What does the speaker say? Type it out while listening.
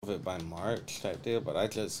it by March type deal. But I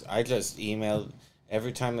just emailed.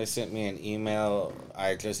 Every time they sent me an email,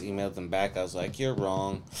 I just emailed them back. I was like, "You're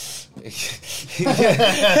wrong,"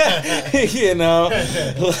 you know,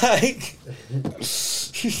 like.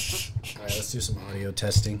 All right, let's do some audio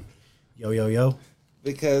testing. Yo, yo, yo.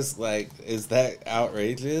 Because, like, is that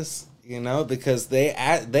outrageous? You know, because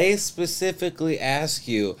they specifically ask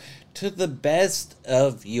you to the best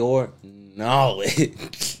of your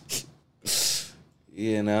knowledge.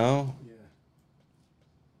 You know? Yeah.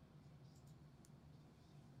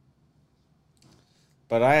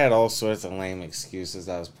 But I had all sorts of lame excuses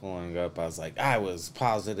I was pulling up. I was like, I was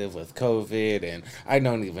positive with COVID, and I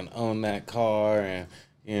don't even own that car, and,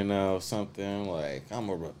 you know, something like, I'm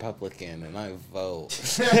a Republican, and I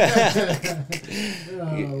vote.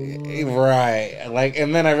 Right. Like,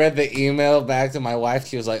 and then I read the email back to my wife.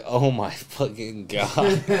 She was like, oh, my fucking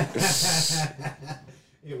God.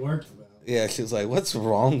 It worked, though. Yeah, she was like, what's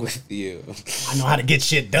wrong with you? I know how to get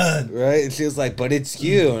shit done. Right? And she was like, but it's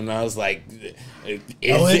you. And I was like, It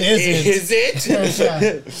isn't. Is it?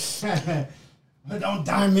 Don't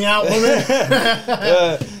dime me out, woman.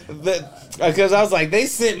 Because I was like, they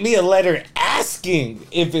sent me a letter asking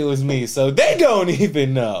if it was me, so they don't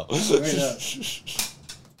even know.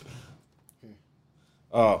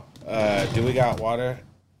 Oh, do we got water?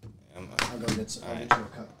 I'll go get some. I'll get you a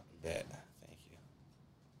cup. Bet. Thank you.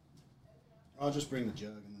 I'll just bring the jug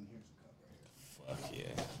and then here's the cup right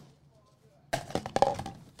here. Fuck yeah.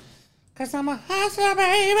 Cause I'm a hustler,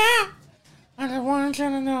 baby. I just want you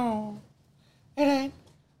to know it ain't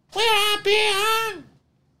where I been.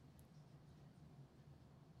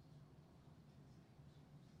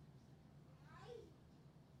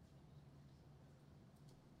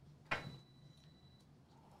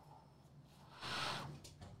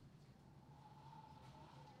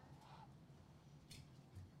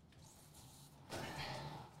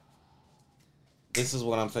 This is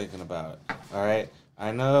what I'm thinking about. All right.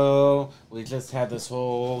 I know we just had this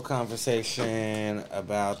whole conversation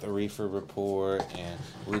about the Reefer Report, and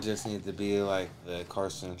we just need to be like the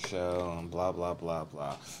Carson Show and blah, blah, blah,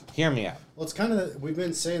 blah. Hear me out. Well, it's kind of, we've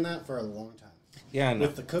been saying that for a long time. Yeah, I know.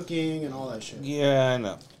 With the cooking and all that shit. Yeah, I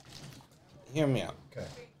know. Hear me out. Okay.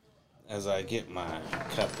 As I get my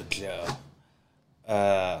cup of joe.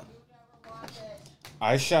 I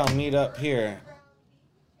shall meet up here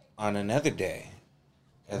on another day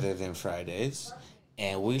other than Fridays,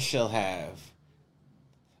 and we shall have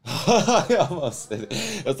I almost said it.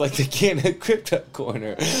 It's like the can of crypto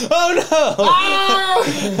corner. Oh no! Ah!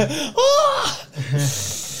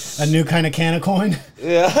 A new kind of can of coin?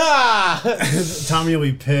 Yeah. Tommy will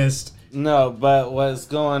be pissed. No, but what's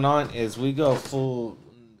going on is we go full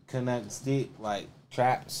connect deep, like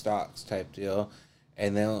trap stocks type deal,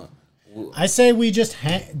 and then I say we just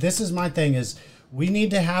this is my thing is we need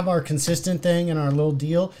to have our consistent thing and our little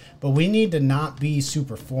deal, but we need to not be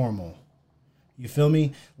super formal. You feel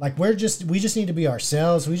me? Like we just need to be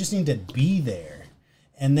ourselves. We just need to be there.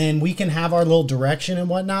 And then we can have our little direction and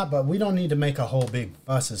whatnot, but we don't need to make a whole big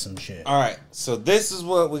fuss of some shit. All right, so this is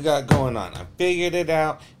what we got going on. I figured it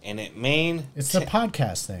out, and it main... It's the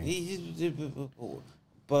podcast thing.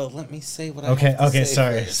 But let me say what I have to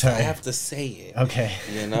say. Sorry. I have to say it. Okay.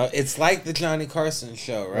 You know, it's like the Johnny Carson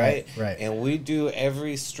show, right? Right. And we do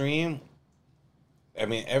every stream... I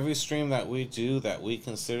mean, every stream that we do that we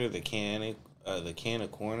consider the can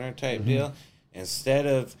of corner type deal, instead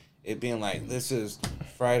of it being like, this is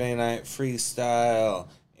Friday night freestyle,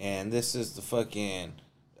 and this is the fucking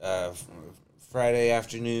Friday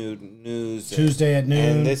afternoon news, Tuesday at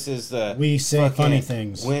noon, and this is the we say funny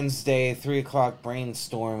things, Wednesday 3:00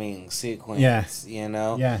 brainstorming sequence. Yeah, you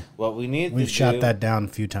know. Yeah, what we need. We've shot that down a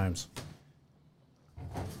few times,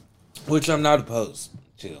 which I'm not opposed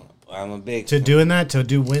to. I'm a big to doing that, to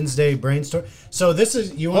do Wednesday brainstorm. So this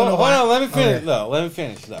is, you want to know why? Hold on, let me finish though. Let me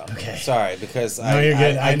finish though. Okay. Sorry, because you're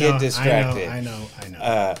good. I get distracted. I know.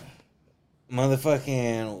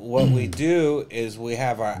 Motherfucking, what we do is we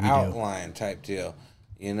have our outline type deal.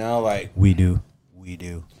 You know, like we do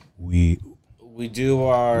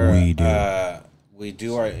our intro.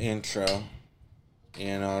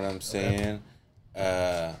 You know what I'm saying?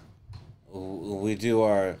 We do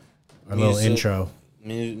our little intro.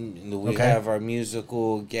 We have our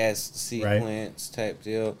musical guest sequence type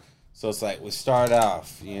deal. So it's like we start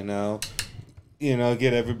off, you know,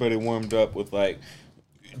 get everybody warmed up with like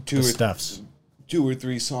two or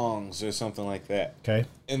three songs or something like that. Okay.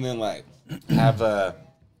 And then like have a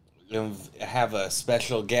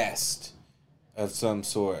special guest of some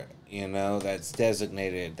sort, you know, that's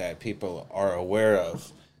designated that people are aware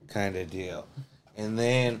of, kind of deal. And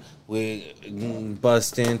then we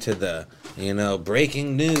bust into the,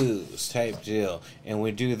 breaking news type deal. And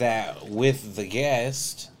we do that with the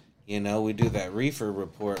guest. We do that reefer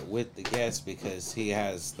report with the guest because he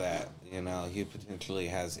has that, he potentially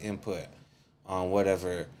has input on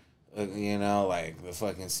whatever, like the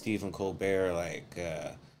fucking Stephen Colbert, like,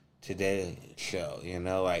 Today show,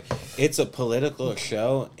 like it's a political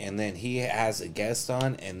show, and then he has a guest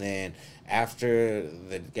on, and then after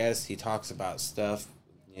the guest, he talks about stuff,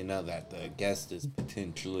 that the guest is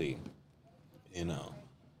potentially,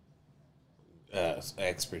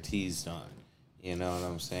 expertise on. You know what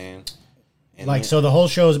I'm saying? And like, so the whole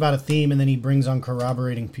show is about a theme, and then he brings on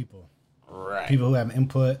corroborating people. Right. People who have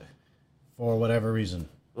input for whatever reason.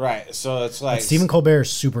 Right. So it's like... But Stephen Colbert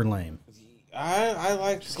is super lame. I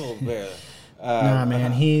like Colbert. Nah,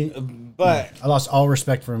 man, But... I lost all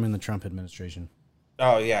respect for him in the Trump administration.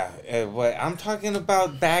 Oh, yeah. But I'm talking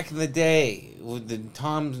about back in the day with the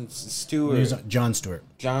Tom Stewart. Jon Stewart.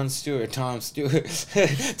 Tom Stewart.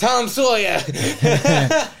 Tom Sawyer.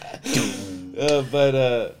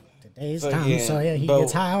 Today's Tom Sawyer, he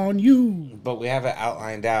gets high on you. But we have it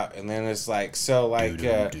outlined out, and then it's like, so like,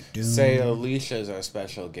 say Alicia's our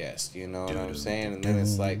special guest, you know what I'm saying? And then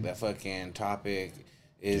it's like the fucking topic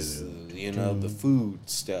is, the food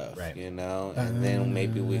stuff, right. And then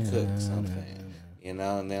maybe we cook something, and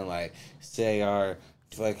then like, say our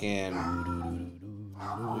fucking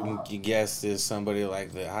guest is somebody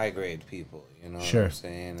like the high grade people, what I'm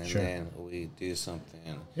saying? And then we do something.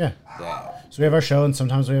 Yeah. So we have our show, and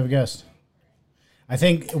sometimes we have a guest. I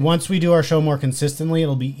think once we do our show more consistently,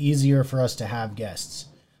 it'll be easier for us to have guests.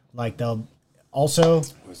 Like, they'll also,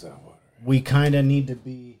 we kind of need to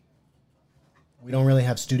be, we don't really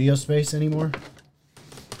have studio space anymore.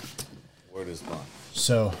 Word is bond.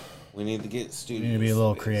 So we need to get studio. We need to be a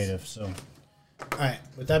little creative. So, all right.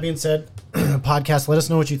 With that being said, podcast. Let us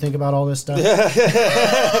know what you think about all this stuff.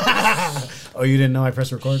 Oh, you didn't know I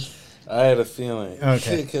pressed record? I had a feeling.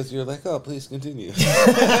 Okay. Because you're like, oh, please continue.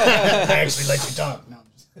 I actually let you talk. No,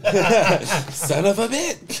 son of a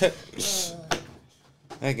bitch.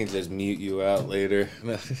 I can just mute you out later.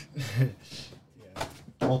 Yeah.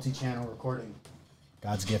 Multi-channel recording.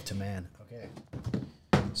 God's gift to man. Okay.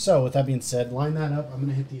 So, with that being said, line that up. I'm going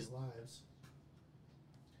to hit these lives.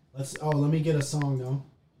 Let me get a song, though.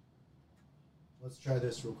 Let's try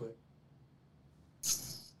this real quick.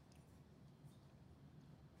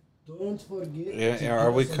 Don't forget. Yeah,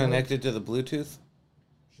 are we connected to the Bluetooth?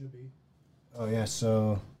 Should be. Oh, yeah,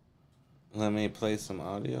 so... Let me play some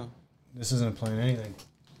audio. This isn't playing anything.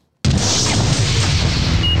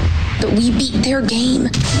 But we beat their game.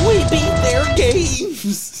 We beat their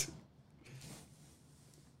games!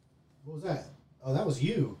 What was that? Oh, that was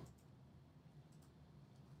you.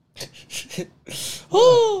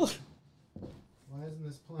 Oh! Why isn't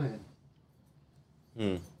this playing?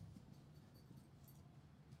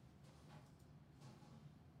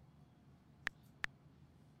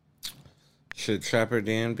 Should Trapper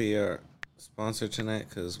Dan be our sponsor tonight?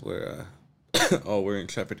 Because we're we're in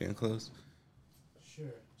Trapper Dan clothes.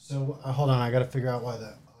 Sure. So hold on, I got to figure out why the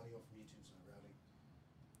audio from YouTube's not routing.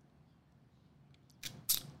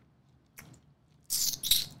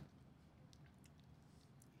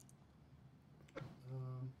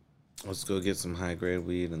 Let's go get some high grade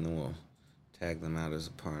weed, and then we'll tag them out as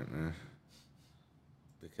a partner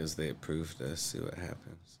because they approved us. See what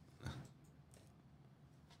happens.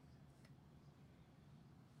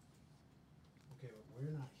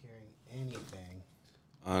 We're not hearing anything.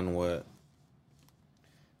 On what?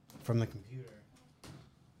 From the computer.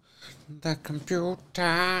 The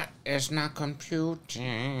computer is not computing.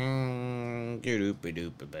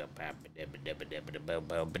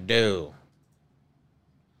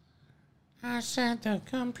 I said the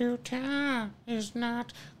computer is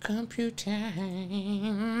not computing.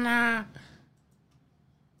 Oh,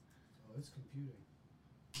 it's computing.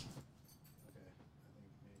 Okay, I think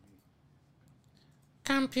maybe.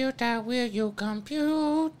 Computer, will you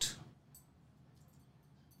compute?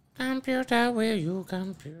 Computer, will you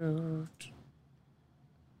compute?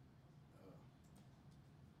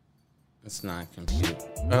 It's not compute.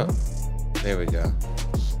 Oh, there we go.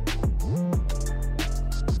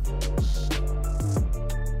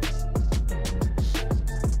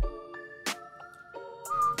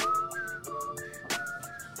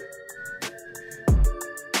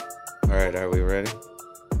 All right, are we ready?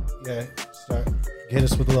 Yeah, start. Hit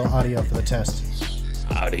us with a little audio for the test.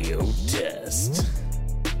 Audio test.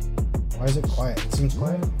 Why is it quiet? It seems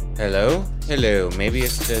quiet. Hello? Hello. Maybe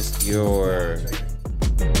it's just your...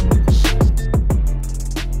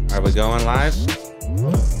 Are we going live?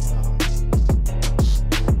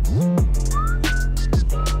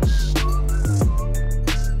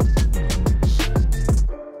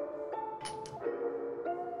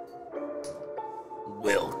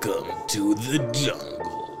 Welcome to the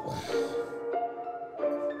jungle.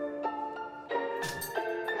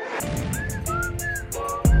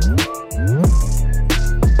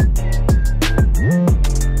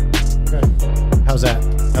 Okay. How's that?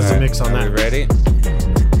 How's the mix on Are that? we ready?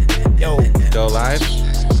 Yo. Go live?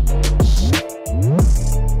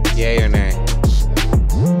 Yay or nay?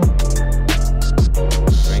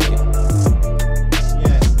 Thank you.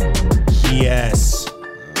 Yes.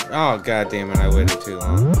 Oh, god damn it, I waited too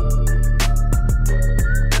long.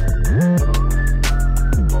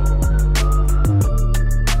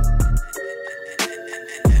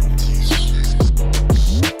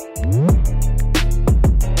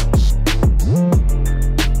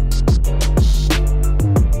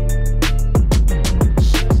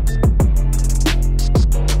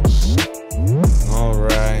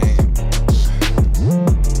 Alright.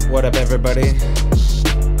 What up, everybody?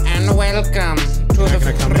 And welcome to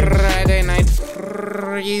the Friday Night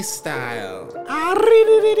Freestyle.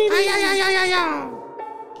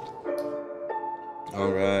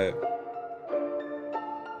 Alright.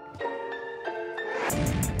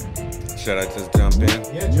 Should I just jump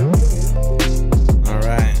in? Yeah, jump.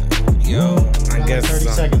 Alright. Yo, I guess 30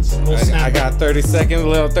 seconds. Little snap. I got 30 seconds, a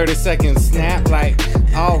little 30 second snap like,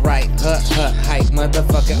 alright, hike,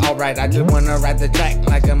 motherfucker, alright. I just wanna ride the track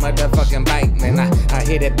like a motherfucking bike. Then I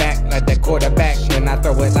hit it back like the quarterback. Then I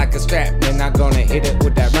throw it like a strap. Then I'm gonna hit it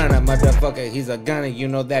with that runner, motherfucker. He's a gunner, you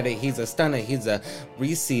know that he's a stunner. He's a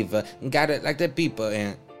receiver. Got it like the people.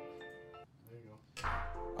 And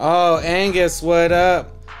oh, Angus, what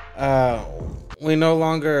up? We no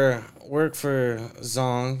longer work for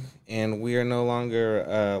Zong, and we are no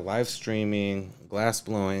longer live streaming glass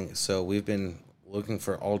blowing, so we've been looking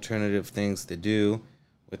for alternative things to do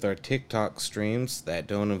with our TikTok streams that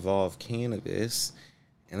don't involve cannabis,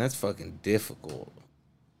 and that's fucking difficult.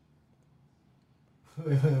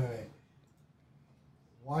 Wait.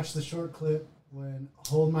 Watch the short clip when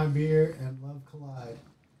Hold My Beer and Love Collide.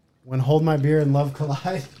 When Hold My Beer and Love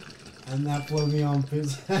Collide, and that blew me on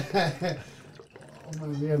Hold My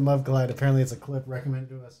Beer and Love Collide. Apparently, it's a clip recommended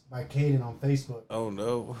to us by Caden on Facebook. Oh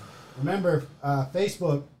no! Remember,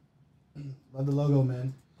 Facebook. Love the logo,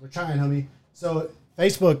 man. We're trying, homie. So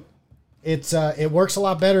Facebook, it works a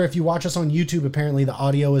lot better if you watch us on YouTube. Apparently, the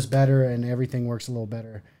audio is better and everything works a little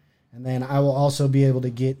better. And then I will also be able to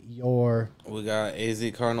get your We got AZ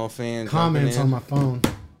Cardinal fan comments on my phone.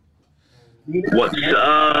 What's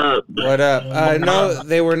up? What up? No,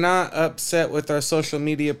 they were not upset with our social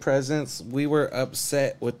media presence. We were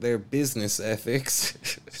upset with their business ethics.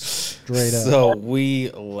 Straight up. So we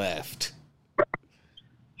left.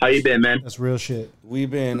 How you been, man? That's real shit. We've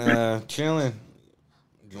been chilling,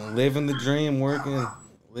 living the dream, working,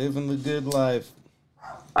 living the good life.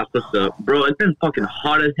 That's what's up. Bro, it's been fucking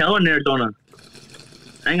hot as hell in Arizona.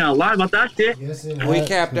 I ain't gonna lie about that shit. Yes, it We has.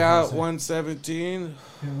 capped out 117 Here,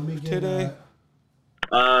 let me get, today.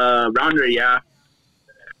 Rounder, yeah.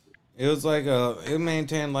 It was like it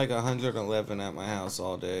maintained like 111 at my house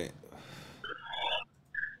all day.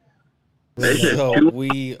 That shit So too-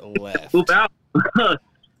 we left. Poop out.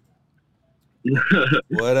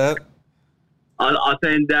 What up? I was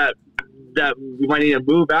saying that we might need to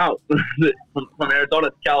move out from Arizona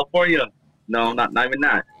to California. No, not even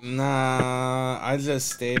that. Nah, I just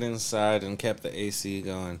stayed inside and kept the AC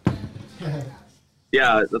going.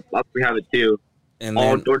 Yeah, that's we have it too. And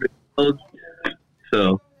All then, doors are closed.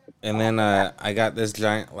 So I got this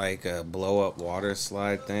giant like blow up water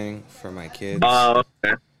slide thing for my kids,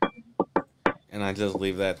 okay. and I just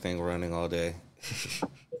leave that thing running all day.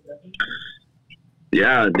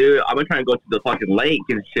 Yeah, dude, I've been trying to go to the fucking lake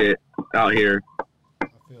and shit out here.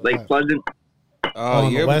 Lake Pleasant. Oh,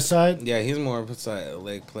 on the west side? Yeah, he's more beside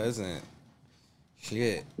Lake Pleasant.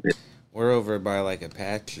 Shit, we're over by like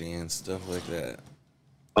Apache and stuff like that.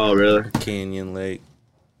 Oh, really? Canyon Lake.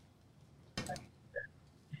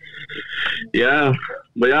 Yeah,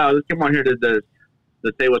 but yeah, let's come on here to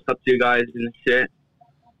say what's up to you guys and shit.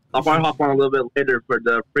 I'll probably hop on a little bit later for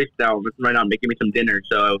the freestyle. This right now making me some dinner,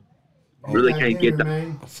 so really can't get that.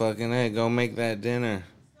 Man. Fucking hey, go make that dinner.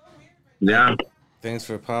 Yeah, Thanks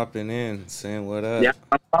for popping in, saying what up. yeah,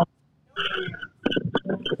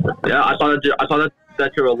 yeah. I saw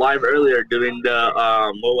that you were live earlier doing the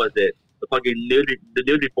what was it? The fucking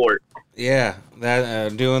nude report. Yeah,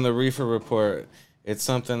 that doing the reefer report. It's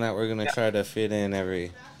something that we're gonna try to fit in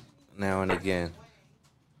every now and again.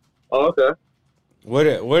 Oh, okay. What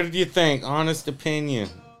did you think? Honest opinion.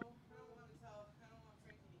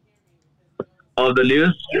 Oh, the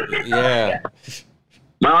news. Yeah.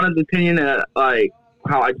 My honest opinion, like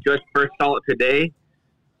how I just first saw it today.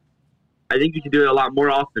 I think you should do it a lot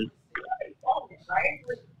more often.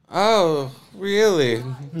 Oh, really?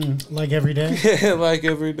 Like every day? Like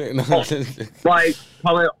every day. No. Like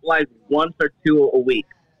probably like once or two a week,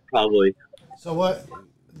 probably. So what?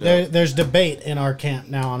 There's debate in our camp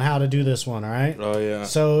now on how to do this one. All right. Oh yeah.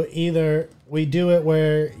 So either we do it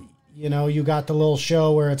where you got the little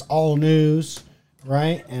show where it's all news,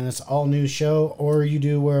 right? And it's all news show, or you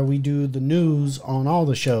do where we do the news on all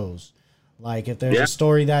the shows. Like if there's a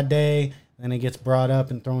story that day, then it gets brought up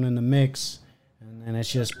and thrown in the mix, and then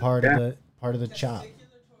it's just part of the chop.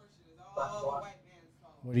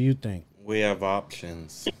 What do you think? We have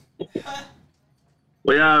options.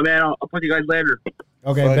 Well, yeah, man. I'll talk to you guys later.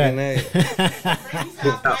 Okay, Fucking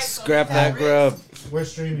bet. Scrap that grub. We're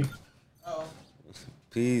streaming.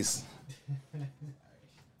 Peace.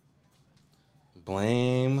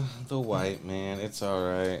 Blame the white man. It's all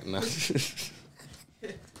right. No.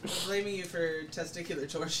 I'm blaming you for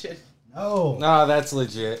testicular torsion. No. No, that's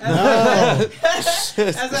legit. No. As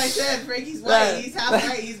I said, Frankie's white. He's half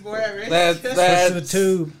white. He's more at risk. Push the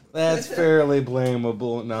tube. That's fairly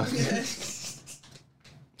blamable. No.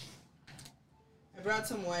 I brought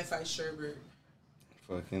some Wi-Fi sherbet.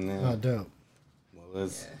 Fucking Oh, dope. Well,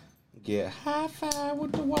 let's get high five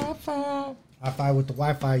with the Wi-Fi. High five with the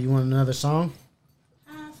Wi-Fi. You want another song?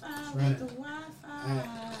 High five Right. with the Wi-Fi.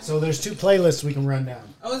 So there's 2 playlists we can run down.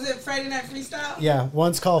 Oh, is it Friday Night Freestyle? Yeah,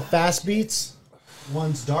 one's called Fast Beats,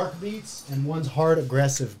 one's Dark Beats, and one's Hard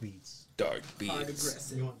Aggressive Beats. Dark Hard beats.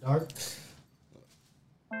 aggressive. You want dark?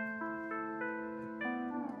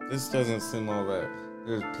 This doesn't seem all that.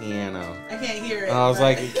 There's piano. I can't hear it. I was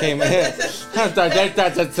like, it came in. Sound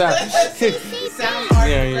hard.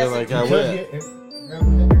 Yeah, you're like, I will. You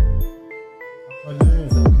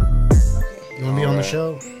want to be on the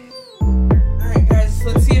show? Alright, guys,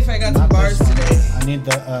 let's see if I got some bars today. I need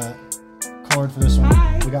the chord for this one.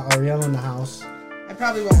 Hi. We got Ariel in the house. I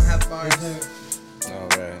probably won't have bars. All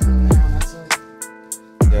right. No, that's it.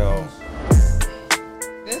 Yo,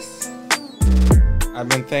 This? I've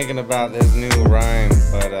been thinking about this new rhyme,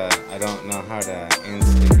 but I don't know how to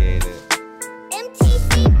instigate it.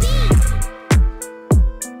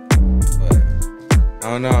 But,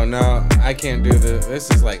 oh no, I can't do this. This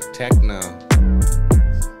is like techno.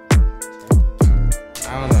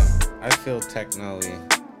 I don't know. I feel techno-y.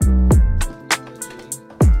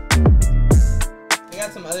 I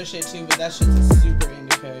got some other shit too, but that shit's a super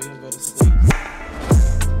indica. You'll go to sleep.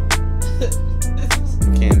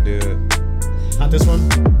 Can't do it. Not this one.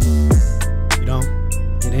 You don't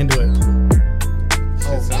get into it.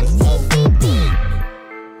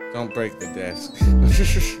 Don't break the desk. Oh,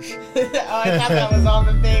 I thought that was on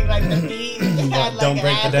the thing, like the beat. Had, like, Don't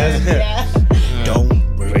break the ad-lib, desk. Yeah.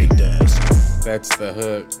 Don't break the desk. That's the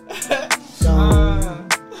hook. Don't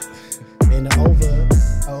bend it over.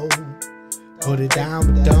 Oh, put it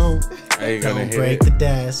down, but don't. Are you gonna Don't hit break it? the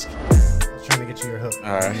desk. I was trying to get you your hook.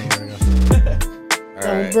 All right. All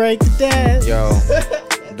Don't right. break the desk. Yo,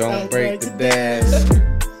 don't break the desk.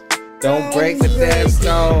 Don't break the desk,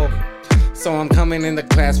 no. So I'm coming in the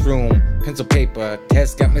classroom, pencil paper,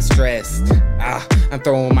 test got me stressed. I'm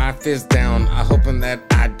throwing my fist down, I'm hoping that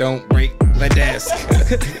I don't break the desk.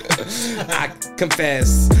 I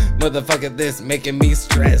confess, motherfucker, this making me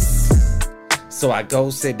stress. So I go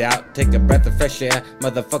sit out, take a breath of fresh air,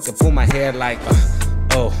 motherfucker, pull my hair like,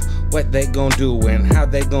 oh, what they gon' do and how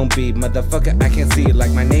they gon' be, motherfucker, I can see like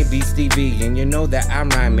my name be Stevie, and you know that I'm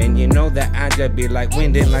rhyming, you know that I just be like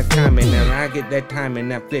winding like timing, and I get that time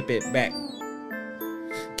and I flip it back.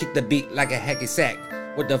 Kick the beat like a hacky sack.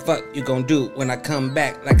 What the fuck you gon' do when I come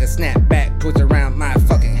back like a snapback? Twist around my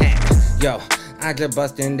fucking hat. Yo, I just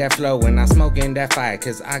bust in that flow and I smoke in that fire,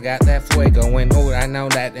 cause I got that fuego. And oh, I know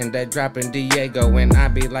that, and that dropping Diego. And I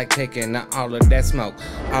be like taking all of that smoke,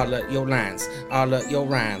 all of your lines, all of your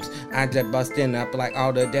rhymes. I just bustin' up like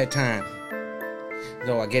all of that time.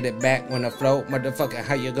 So I get it back when I flow. Motherfucker,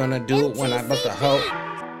 how you gonna do it when I bust a hoe?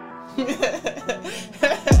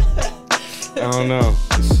 I don't know.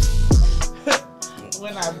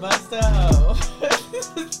 When I bust a hoe.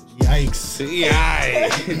 Yikes.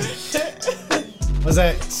 Yikes. Was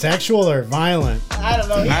that sexual or violent? I don't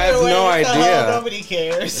know. I have Either way, no it's a idea. hoe, nobody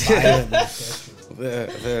cares. Violent or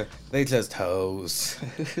sexual. They just hoes.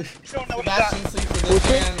 Sebastian sleep with this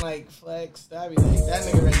man like flexed. I'd be like, that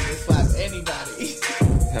nigga ready to slap anybody.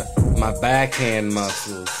 My backhand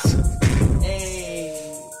muscles. Hey.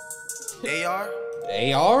 AR,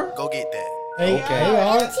 AR? go get that. Hey, Okay. hey,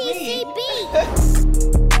 all right. That's me.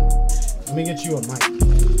 Let me get you a mic.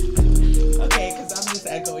 Okay, because I'm just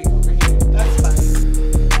echoing over here. That's fine.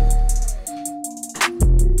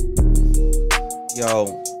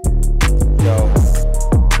 Yo.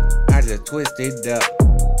 I just twisted up.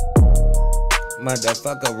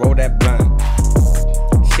 Motherfucker, roll that blunt.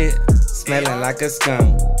 Shit, smelling like a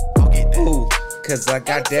skunk. Ooh, cause I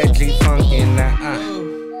got that G-Funk and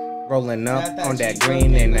rolling up on that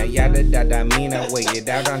green and I yada da mean I weigh it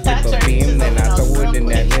out on tip of beam. Then I throw it in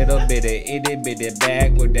that little bit of itty bitty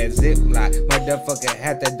bag with that ziplock. Motherfucker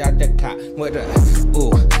had to dot the top with a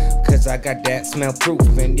ooh. Cause I got that smell proof,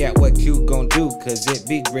 and yeah, what you gon' do? Cause it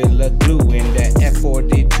be Gorilla Glue in the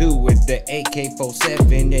F42 with the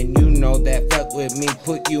AK-47, and you know that fuck with me,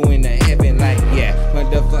 put you in the heaven like, yeah,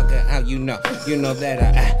 motherfucker, how you know? You know that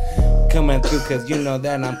I coming through, cause you know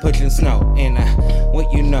that I'm pushing snow, and what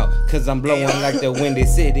you know? Cause I'm blowing like the Windy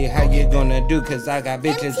City, how you gonna do? Cause I got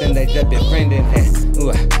bitches and they just befriending, and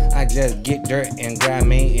ooh, I just get dirt and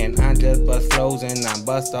grimy, and I just bust flows and I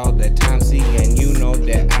bust all the time, see, and you know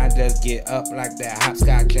that I just get up like that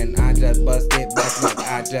hopscotch and I just bust it back like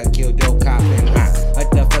I just killed your cop, and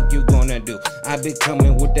what the fuck you gonna do? I be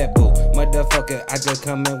coming with that boo, motherfucker, I just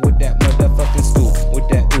coming with that motherfucking stool, with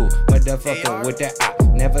that ooh, motherfucker, with that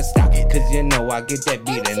never stop, cause you know I get that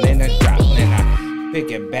beat and then I drop, and I pick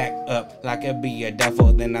it back up like it be a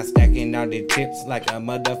duffel. Then I stacking all the chips like a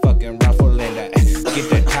motherfucking ruffle. And I get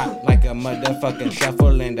the top like a motherfucking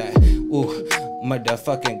shuffle. And I, ooh,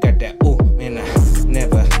 motherfucking got that ooh. And I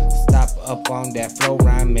never stop up on that flow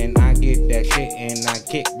rhyme. And I get that shit and I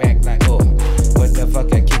kick back like, oh. What the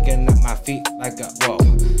fuck, I kicking up my feet like a, whoa.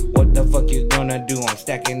 What the fuck you gonna do? I'm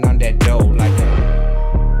stacking on that dough like a,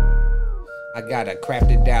 I gotta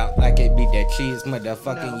craft it out like it be that cheese,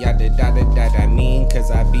 motherfucking yada da da da da mean,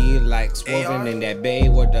 cause I be like swerving in that bay.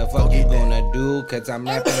 What the fuck you gonna do? Cause I'm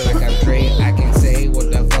rapping like I'm Dre. I can say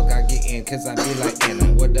what the fuck I get in, cause I be like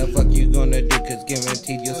Anna. What the fuck you gonna do? Cause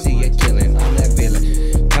guaranteed you'll see it killing. I'm that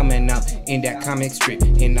villain coming up in that comic strip,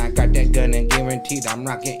 and I got that gun and guaranteed I'm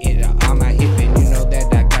rocking it on my hip. And you know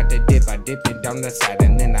that I got the dip, I dip it down the side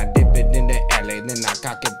and then I dip it in the alley, then I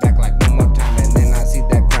cock it back like one more time, and then I see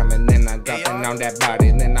that time, and then I dropping on that body,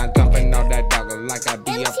 and then I jumping on that dog like I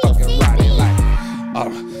be a fucking roddy, like,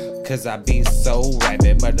 oh, cause I be so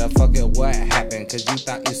rabid, motherfucker, what happened? Cause you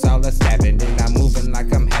thought you saw the stabbing, then I'm moving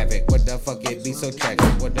like I'm havoc, what the fuck, it be so tragic,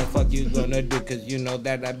 what the fuck you gonna do? Cause you know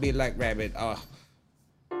that I be like rabbit, oh.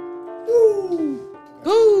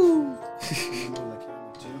 Ooh.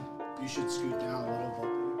 You should scoot down a little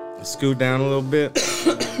bit. Scoot down a little bit.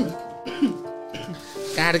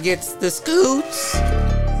 Gotta get the scoots.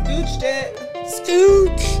 Scooched it.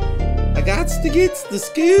 Scooch. I got to get the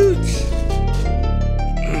scooch.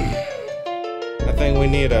 I think we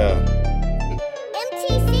need a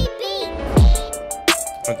MTCB.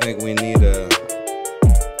 I think we need a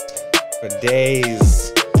for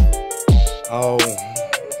days. Oh,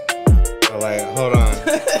 like, hold on.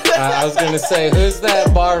 I was gonna say, who's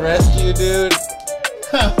that bar rescue dude?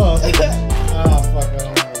 Oh, fuck, I don't remember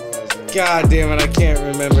what his name. God damn it, I can't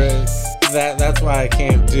remember that. That's why I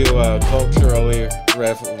can't do culturally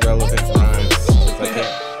relevant rhymes.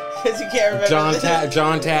 Cause you can't remember.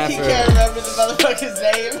 John Taffer. You can't remember the motherfucker's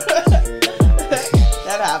name.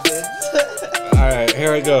 That happens. Alright,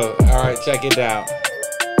 here we go. Alright, check it out.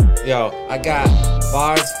 Yo, I got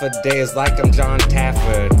bars for days like I'm John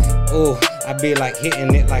Tafford. Ooh, I be like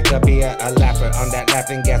hitting it like I be a lapper on that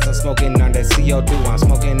laughing gas. I'm smoking on that CO2. I'm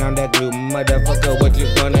smoking on that glue. Motherfucker, what you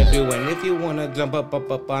gonna do? And if you wanna jump up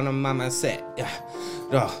on a mama set, yeah,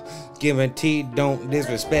 guaranteed, don't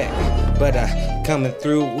disrespect. But I coming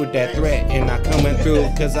through with that threat, and I coming through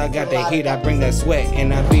cause I got the heat, I bring that sweat,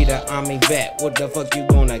 and I be the army vet. What the fuck you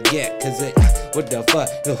gonna get? Cause it, what the fuck,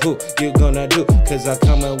 who you gonna do? Cause I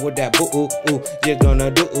coming with that boo ooh, ooh, you gonna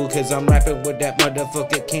do ooh, cause I'm rapping with that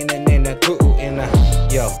motherfucker cannon and a crew, and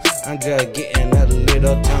yo, I'm just getting a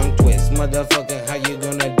little tongue twist. Motherfucker, how you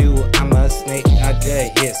gonna do? I'm a snake, I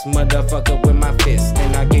just hiss, motherfucker, with my fist,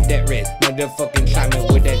 and I get that wrist, motherfucking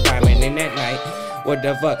chiming with that diamond in that night. What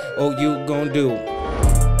the fuck, oh, you gon' do?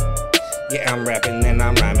 Yeah, I'm rapping and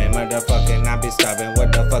I'm rhyming, motherfucking, I be starving.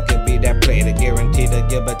 What the fuck it be that play to guarantee to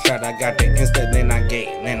give a shot? I got the instant, then I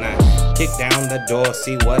gate, then I kick down the door,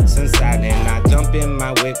 see what's inside, and I jump in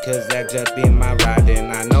my whip, cause that just be my ride,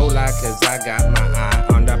 and I know lie, cause I got my eye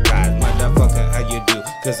on the prize. Motherfucker, how you do?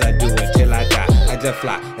 Cause I do it till I die. I just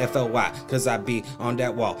fly, FLY, cause I be on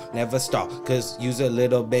that wall, never stop, cause you's a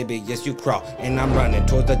little baby, yes you crawl, and I'm running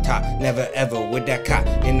towards the top, never ever with that cop,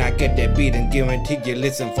 and I get that beat and guarantee you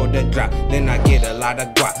listen for the drop, then I get a lot of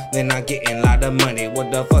guap, then I get a lot of money.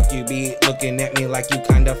 What the fuck you be looking at me like you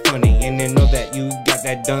kinda funny, and then know that you got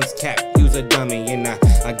that dunce cap, you's a dummy, and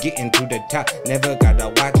I get into the top, never got a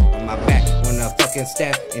watch on my back, when I fucking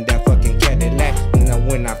step in that fucking Cadillac, and then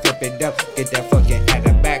when I flip it up, get that fucking at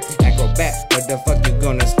the back, acrobat, what the fuck you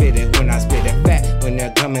gonna spit it when I spit it fat, when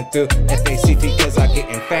they're coming coming through. FACT cause I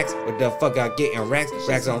getting facts. What the fuck I getting racks?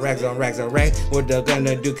 Racks on racks on racks on racks. What they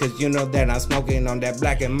gonna do? Cause you know that I'm smoking on that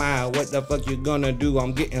black and mild. What the fuck you gonna do?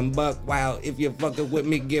 I'm getting buck wild. If you fucking with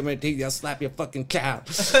me, guarantee I'll slap your fucking child.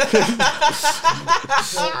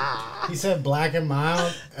 He said black and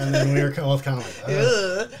mild, and then we were both kind of like,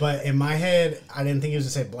 ugh. But in my head, I didn't think he was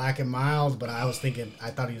gonna say black and mild, but I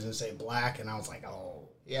thought he was gonna say black, and I was like, oh.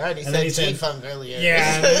 Yeah, I already said G-Funk earlier.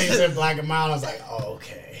 Yeah, and then he said black and mild, I was like, oh,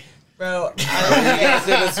 okay. Bro, You guys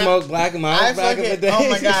didn't smoke black and mild back in the day? Oh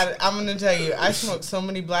my god, I'm gonna tell you, I smoked so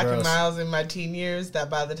many black and miles in my teen years that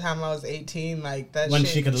by the time I was 18, like that when shit.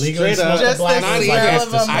 she could legally Straight up, smoke the black, not was even, like, it's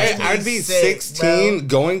disgusting. I'd be sick, 16 bro.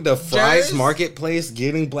 going to Fry's Jers? Marketplace,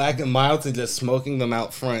 getting black and milds and just smoking them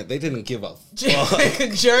out front. They didn't give a fuck.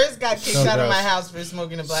 Jers got kicked So out of gross. my house for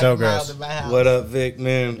smoking a black So and mild gross. in my house. What up, Vic,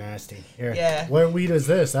 man? Nasty. Here. Yeah. What weed is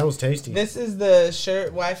this? That was tasty. This is the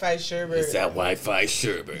Wi-Fi sherbet. It's that Wi-Fi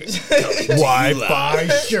sherbet. Wi-Fi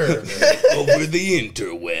sherbet. Over the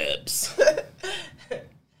interwebs.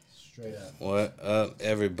 Straight up. What up,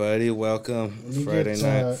 everybody? Welcome. Let me Friday get,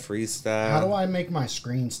 night freestyle. How do I make my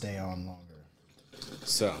screen stay on longer?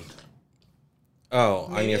 So,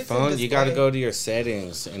 on Maybe your it's a phone, you got to display. go to your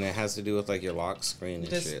settings, and it has to do with like your lock screen and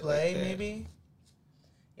shit. Display, Like that. maybe?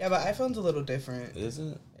 Yeah, but iPhone's a little different. Is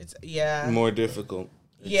it Yeah. more difficult?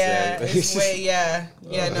 Yeah, Exactly. it's way, yeah.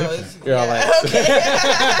 Yeah, no, it's... You're all yeah, like,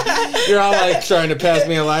 okay. you're all like trying to pass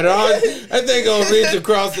me a lighter. Oh, I think I'll reach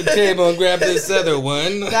across the table and grab this other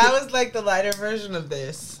one. That was like the lighter version of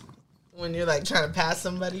this. When you're like trying to pass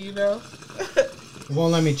somebody, you know? It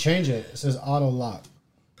won't let me change it. It says auto lock.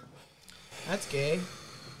 That's gay.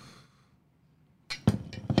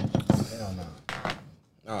 Hell no.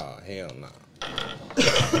 Oh, hell no.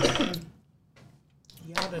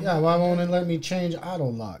 Yeah, why won't it let me change auto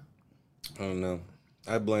lock? I don't know.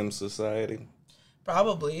 I blame society.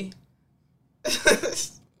 Probably.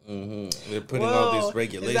 They're putting all these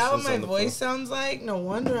regulations Is that what my on the voice phone. sounds like? No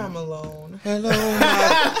wonder I'm alone. Hello,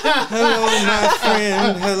 my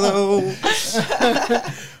friend. Hello.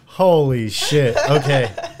 Holy shit.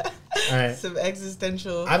 Okay. All right. Some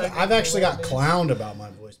existential. I've actually got awareness. clowned about my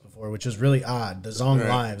voice before, which is really odd. The Zong Right.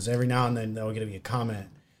 Lives, every now and then they'll give me a comment.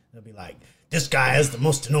 They'll be like, this guy has the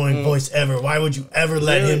most annoying voice ever. Why would you ever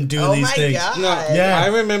let him do Oh these my things? God. No, Yeah. I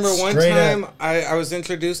remember one Straight time up. I was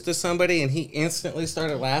introduced to somebody and he instantly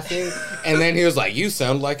started laughing, and then he was like, "You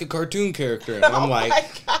sound like a cartoon character," and I'm like, My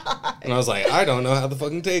God. and I was like, I don't know how to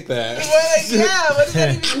fucking take that. What, yeah, what does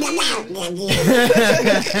that even mean?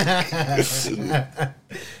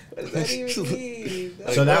 What does that even mean?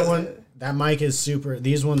 So that mic is super.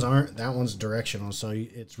 These ones aren't. That one's directional, so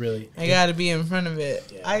it's really. I gotta be in front of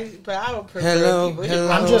it. But I would prefer Hello, people hello, hear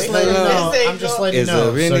my I'm just voice. letting you hello. know. I'm just letting you Is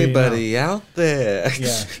know. there so you anybody out there? know.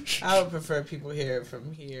 Yeah. I would prefer people hear it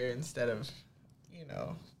from here instead of,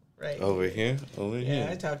 right. Over here, over Yeah, I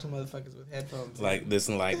here. talk to motherfuckers with headphones. Like this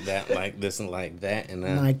and like that, like this and like that, and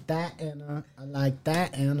I like that, Anna. I like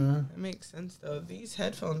that, Anna. That makes sense though. These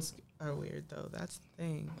headphones are weird though. That's the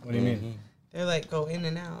thing. What do you mean? They're like go in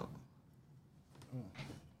and out.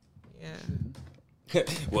 Yeah.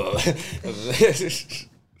 well, That's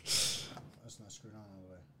not screwed on all the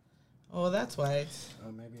way. Oh, that's why. It's,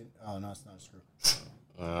 Oh, maybe. Oh no, it's not a screw.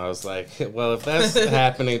 I was like, well, if that's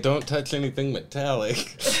happening, don't touch anything metallic.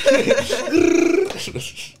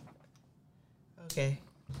 okay.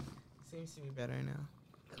 Seems to be better now.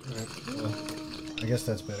 Well, I guess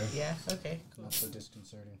that's better. Yeah. Okay. Cool. Not so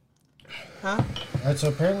disconcerting. Huh? All right, so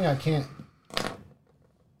apparently I can't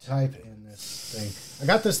type in this thing. I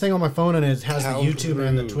got this thing on my phone and it has How the YouTube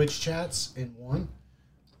and the rude. Twitch chats in one.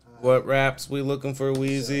 What raps we looking for,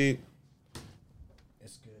 Wheezy?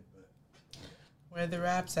 It's good, but Where the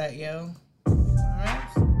raps at, yo?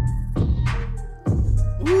 Raps?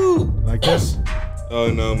 Woo! like this.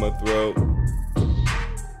 Oh no, my throat.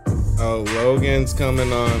 Oh, Logan's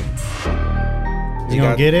coming on. You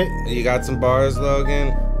don't get it? You got some bars, Logan?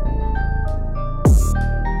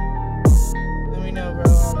 Let me know, bro.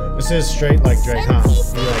 This is straight like Drake, huh?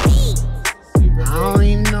 You're like, Super I don't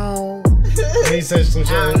even know. And he says some I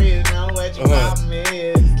don't shit. even know what your problem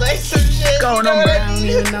is. Like some shit. Going you know on, what I I don't mean?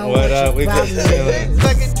 even know What up? your We just problem chilling. is. It's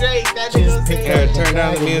fucking Drake. That Just nigga pick say Here, turn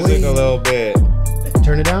down the music a little bit.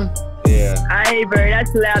 Turn it down. Yeah. Hey, bro,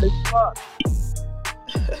 that's loud as fuck.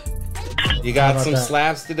 You got about some that?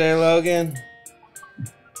 slaps today, Logan?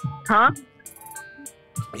 Huh?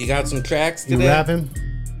 You got some tracks You today? rapping?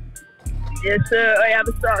 Yes, sir. Oh, yeah, have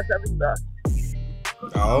a sauce.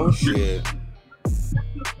 Oh, shit.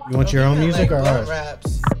 You want your own music or ours?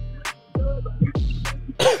 Raps.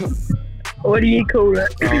 What do you call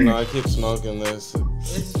it? Oh no, I keep smoking this.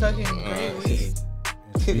 It's fucking great weed.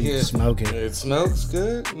 Yeah. Smoke it. It smokes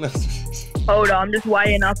good. Hold on, I'm just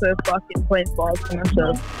weighing up a fucking .5 for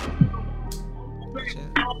myself.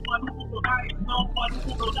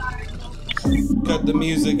 Cut the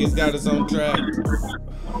music. He's got his own track.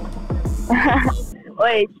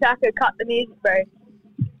 Wait, Shaka, cut the music, bro.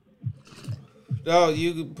 Oh,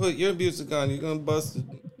 you can put your music on. You're gonna bust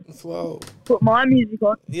the flow. Put my music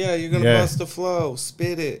on. Yeah, you're gonna bust the flow.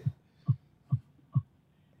 Spit it.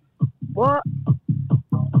 What?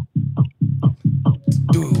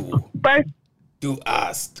 Do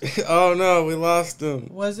us. Oh no, we lost him.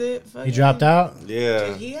 Was it? He dropped out? Yeah.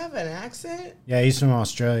 Did he have an accent? Yeah, he's from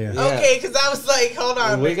Australia. Yeah. Okay, because I was like, hold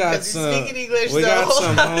on. We got he's some. speaking English, We so got hold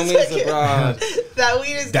some on a homies second. abroad. That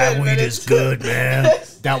weed is That good. weed is good, man.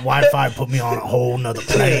 That Wi-Fi put me on a whole nother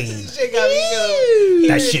plane. Shit got me going.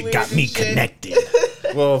 That shit got me connected.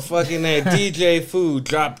 Well, fucking that DJ Food,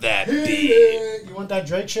 drop that beat. You want that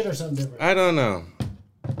Drake shit or something different? I don't know.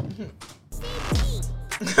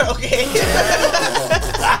 Okay.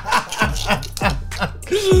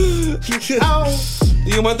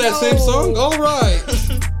 You want that same song? All right.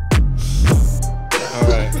 All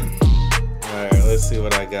right. Let's see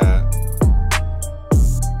what I got.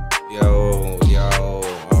 Yo.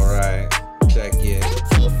 All right. Check it.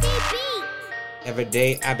 Every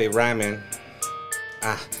day I be rhyming.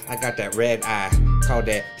 I got that red eye. Call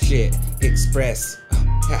that shit express.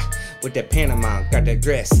 With that Panama, got that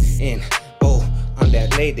dress in. Oh. I'm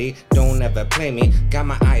that lady, don't ever play me. Got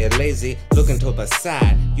my eye lazy, looking to the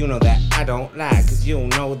side. You know that I don't lie, cause you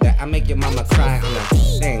know that I make your mama cry on the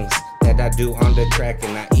things that I do on the track.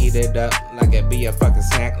 And I eat it up like it be a fucking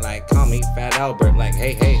snack. Like call me Fat Albert, like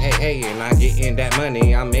hey. And I getting that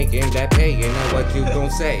money, I'm making that pay. You know what you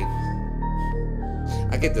gon' say?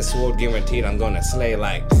 I get the sword guaranteed, I'm gonna slay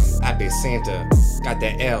like I be Santa. Got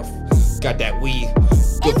that elf, got that weed,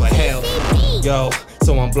 good for health. Yo,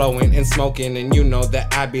 so I'm blowing and smoking, and you know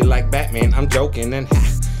that I be like Batman, I'm joking. And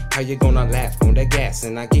how you gonna laugh on that gas?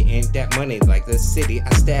 And I getting that money like the city I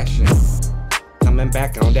stashin'. Coming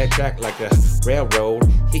back on that track like a railroad.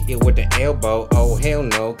 Hit you with the elbow, oh hell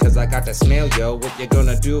no. Cause I got the smell, yo. What you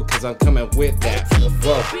gonna do? Cause I'm coming with that.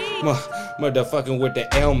 Whoa, motherfucking with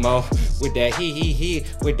the Elmo. With that he,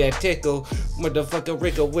 with that tickle. Motherfucker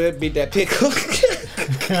Rico will be that pickle.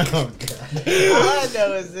 Oh, God. All I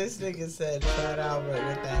know is this nigga said Fat Albert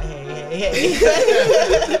with that hey.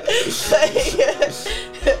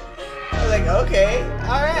 I was like, okay,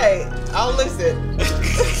 alright, I'll listen.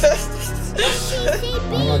 I'm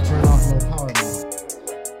gonna turn off my power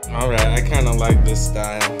now. Alright, I kinda like this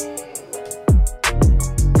style.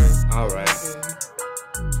 Alright.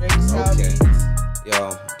 Okay.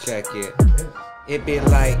 Yo, check it. It be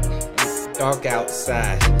like dark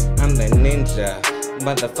outside. I'm the ninja.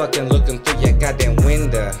 Motherfucking looking through your goddamn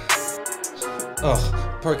window.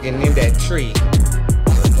 Oh, perking in that tree.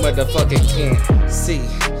 Motherfucking can't see.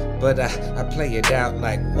 But I play it out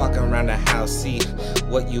like walking around the house, see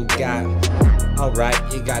what you got. Alright,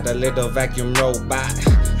 you got a little vacuum robot.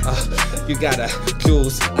 You got a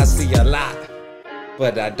juice, I see a lot.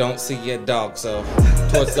 But I don't see your dog, so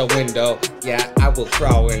towards the window, yeah, I will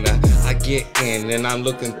crawl and I get in and I'm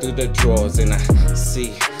looking through the drawers and I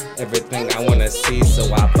see everything I wanna see.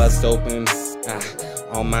 So I bust open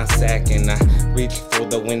on my sack and I reach for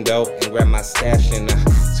the window and grab my stash and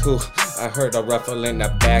I heard a ruffle in the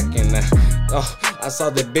back and I saw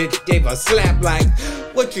the bitch gave a slap like,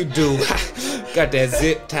 what you do? Got that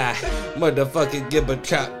zip tie, motherfucker give a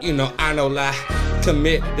chop, you know I no lie.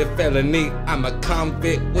 Commit the felony, I'm a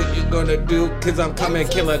convict. What you gonna do? Cause I'm coming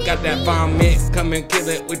killer. Got that vomit, come and kill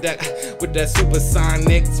it with that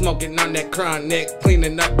supersonic. Smoking on that chronic,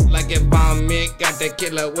 cleaning up like a vomit. Got that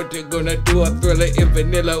killer, what you gonna do? A thriller in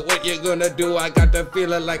vanilla, what you gonna do? I got the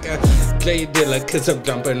feeling like a J Dilla. Cause I'm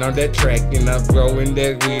jumping on that track and I'm growing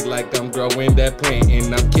that weed like I'm growing that plant.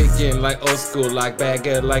 And I'm kicking like old school, like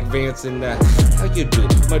Bagger, like Vance and how you do?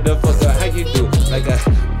 Motherfucker, how you do? Like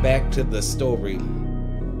back to the story.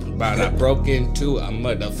 But I broke into a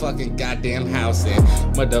motherfucking goddamn house and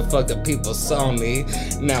motherfucking people saw me.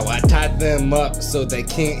 Now I tied them up so they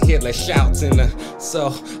can't hear the shouts and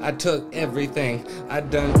so I took everything I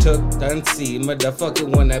done see.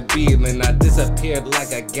 Motherfucker wanna be and I disappeared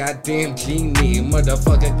like a goddamn genie.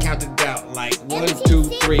 Motherfucker counted out like 1, 2,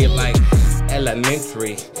 3 like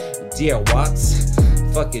elementary. Dear Watts.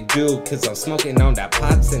 Fuck it, dude, cause I'm smoking on that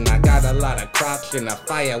pots and I got a lot of crops in a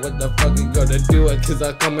fire. What the fuck you gonna do it? Cause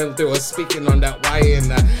I'm coming through and speaking on that wire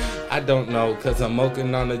and I don't know, cause I'm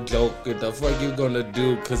smoking on a joke. What the fuck you gonna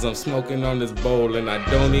do? Cause I'm smoking on this bowl and I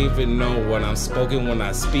don't even know what I'm smoking when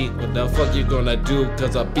I speak. What the fuck you gonna do?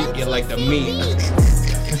 Cause I beat you like the meat.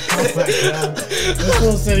 Oh my God. This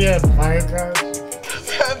fool said he had firecrackers.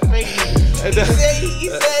 He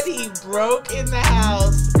said he broke in the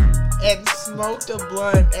house and smoked a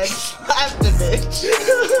blunt and slapped the bitch.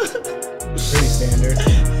 Pretty standard.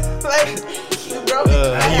 Like, he broke in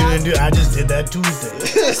my house. I just did that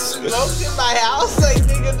Tuesday. Smoked in my house? Like,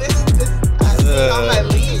 nigga, this on my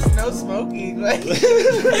lease. No smoking. Like,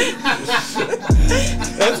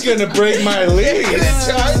 that's gonna break my lease. They're gonna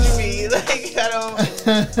charge me. Like, I don't.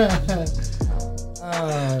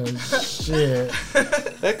 Oh, shit.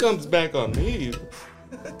 That comes back on me.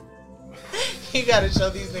 You gotta show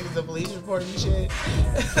these niggas the police report and shit.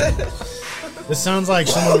 This sounds like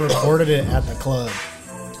someone recorded it at the club.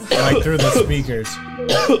 Like through the speakers.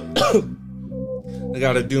 I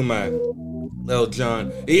gotta do my Lil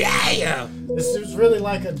Jon. Yeah! This is really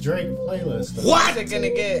like a Drake playlist. Though. What? Is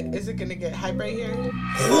it gonna get hype right here?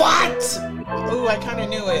 What? Ooh, I kinda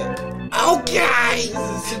knew it. Okay! This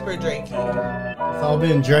is super Drakey. It's all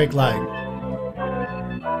been Drake like.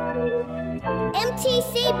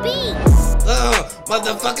 MTC Beats. Oh,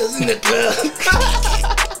 motherfuckers in the club.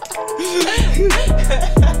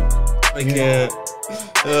 I can't.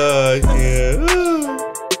 Oh, I can't.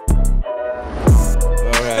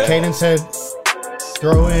 Alright. Kaden said,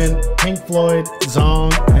 throw in Pink Floyd,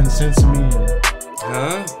 Zong, and Sensimilla.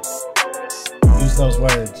 Huh? Use those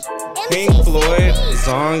words. Pink Floyd,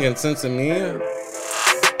 Zong, and Sensimilla?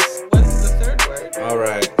 What's the third word?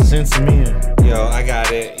 Alright. Sensimilla. Yo, I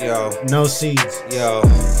got it. Yo. No seeds. Yo.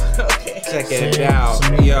 Okay. Check it out.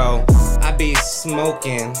 Yo. I be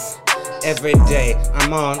smoking every day.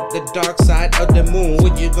 I'm on the dark side of the moon.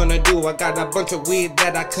 What you gonna do? I got a bunch of weed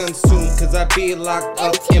that I consume. Cause I be locked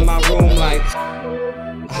up in my room like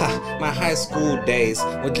my high school days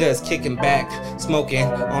were just kicking back, smoking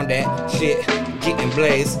on that shit, getting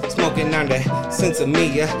blazed, smoking on that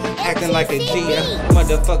Sensimilla, acting like a G.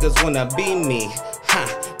 Motherfuckers wanna be me, ha,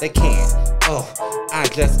 they can't. Oh, I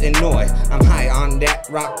just annoy. I'm high on that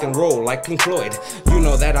rock and roll like Pink Floyd. You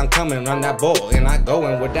know that I'm coming on that bowl and I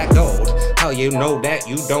going with that gold. How you know that?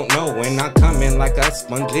 You don't know when I come in like a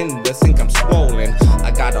sponge in the sink. I'm swollen.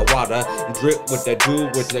 I got a water drip with the do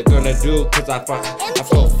what they're gonna do. Cause I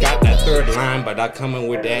forgot that third line, but I coming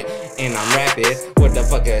with that and I'm rapid. What the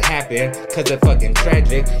fuck happened? Cause it's fucking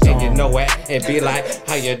tragic. And you know what? It be like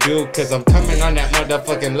how you do. Cause I'm coming on that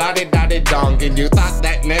motherfucking lottie dong. And you thought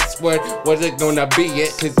that next word was it gonna be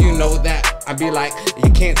it? Cause you know that I be like,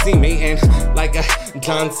 you can't see me. And like a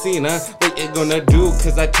John Cena, what you gonna do?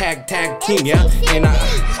 Cause I tag team ya. And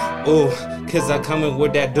ooh, cause I coming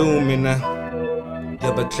with that doom and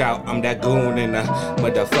Gilbert Trout, I'm that goon and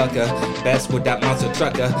motherfucker. Best with that monster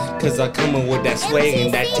trucker. Cause I coming with that sway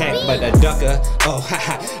and that tank but a ducker. Oh,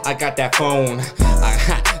 haha, I got that phone.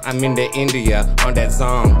 I'm in the India on that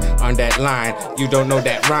song, on that line. You don't know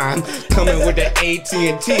that rhyme. Coming with the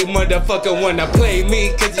AT&T, motherfucker wanna play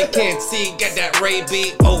me. Cause you can't see, got that Ray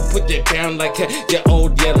B. Oh, put it down like your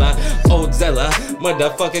old yella, old Zella.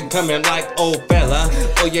 Motherfucker coming like old fella.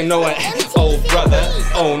 Oh, you know what, old brother,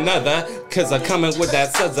 oh another. Cause I'm coming with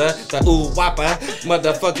that scissor, the ooh whopper,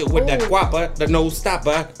 motherfucker with that guapa, the no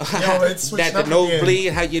stopper. That the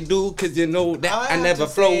nosebleed, how you do? Cause you know that I never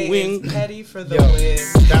flow wing. Petty for the win.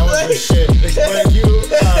 That was the shit. But you,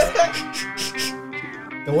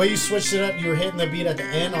 the way you switched it up, you were hitting the beat at the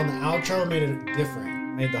end on the outro, made it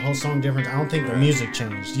different. Made the whole song different. I don't think the music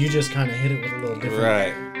changed. You just kind of hit it with a little different.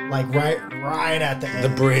 Right. Like right at the end. The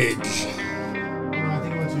bridge. I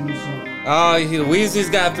think what's your new song? Oh, Weezy's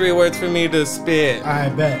got 3 words for me to spit. I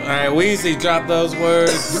bet. All right, Weezy, drop those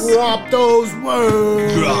words. Drop those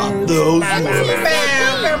words. Drop those words.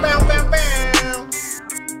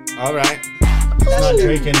 All right. It's not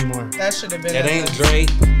Drake anymore. That should have been. It ain't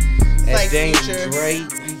Drake. It like ain't Future.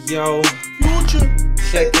 Drake. Yo, Future.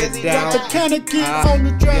 check it out. The cannon kid on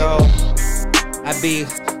the track. Yo, I be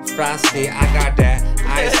frosty. I got that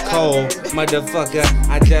ice cold, motherfucker.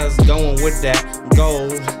 I just going with that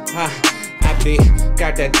gold. I be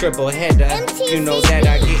got that triple header. You know that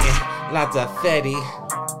I getting lots of fetty.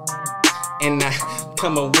 And I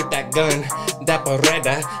coming with that gun, that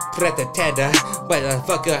Beretta, Preta-Teta.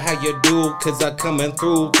 Motherfucker, how you do? Cause I coming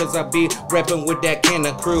through, cause I be reppin' with that kind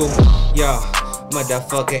of crew. Yo,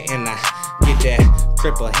 motherfucker, and I get that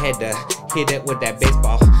triple header, hit it with that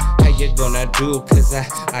baseball. How you gonna do? Cause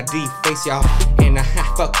I deface y'all, and I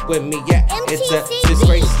fuck with me, yeah. It's a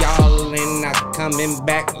disgrace, y'all, and I coming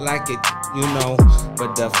back like it, you know.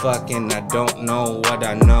 But the fucking I don't know what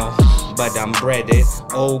I know. But I'm breaded.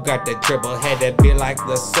 Oh, got the triple headed, be like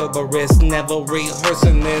the soberest, never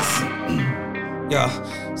rehearsing this. Yo,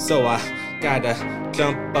 so I Gotta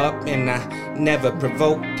jump up and I never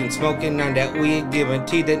provoke. And smoking on that weed,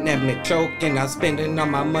 guaranteed it never me choke. And I spending all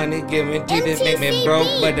my money, guaranteed it make me broke.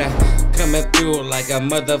 But I coming through like a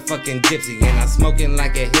motherfucking gypsy. And I smoking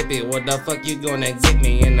like a hippie. What the fuck you gonna get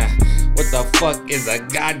me? And what the fuck is a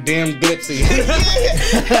goddamn glipsy?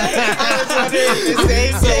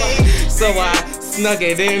 So I snug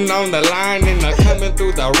it in on the line and I'm coming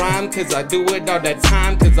through the rhyme. Cause I do it all the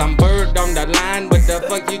time. Cause I'm bird on the line. What the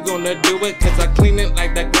fuck you gonna do it? Cause I clean it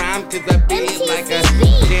like the grime. Cause I be it like a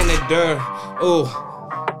janitor. Ooh.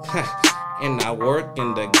 And I work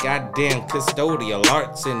in the goddamn custodial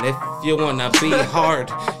arts. And if you wanna be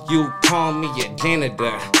hard, you call me a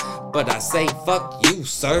janitor. But I say fuck you,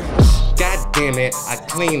 sir. God damn it, I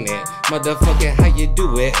clean it. Motherfucker, how you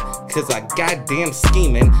do it? Cause I goddamn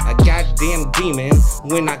scheming, a goddamn demon.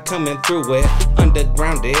 When I coming through it,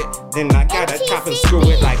 underground it, then I gotta top and screw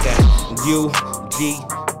it like a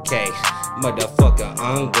UGK. Motherfucker,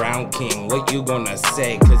 unground king, what you gonna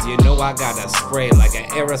say? Cause you know I gotta spray like an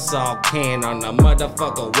aerosol can on the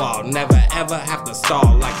motherfucker wall. Never ever have to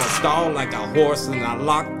stall like a horse. And I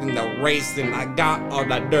locked in the race and I got all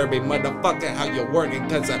the derby. Motherfucker, how you working?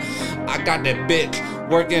 Cause I got that bitch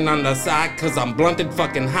working on the side. Cause I'm blunted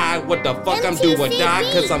fucking high. What the fuck I'm do or die?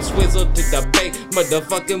 Cause I'm swizzled to the bait.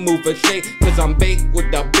 Motherfucker move a shake. Cause I'm baked with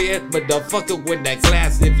the beard. Motherfucker with that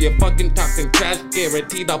glass. If you fucking talking trash,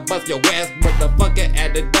 guaranteed I'll bust your ass. Motherfucker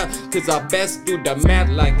add it up. Cause I best do the math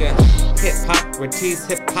like a Hippocrates,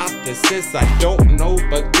 hypothesis. I don't know,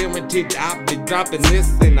 but guaranteed I'll be dropping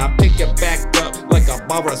this. And I pick it back up like a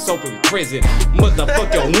bar of soap in prison.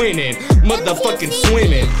 Motherfucker winning. Motherfucking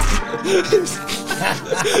swimming.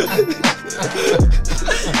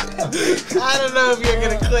 I don't know if you're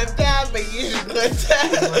gonna clip that, but you should clip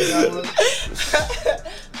that.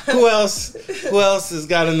 Who else has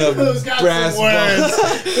got enough brass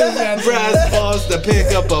balls to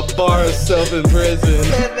pick up a bar of soap in prison?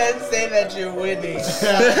 And then say that you're winning.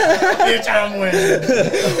 Bitch, I'm winning.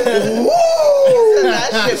 That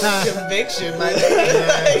shit was conviction, my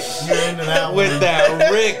nigga. You're into that one. With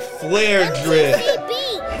that Ric Flair drip.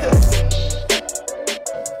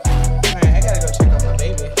 Alright, I gotta go check on my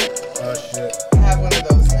baby. Oh shit. I have one of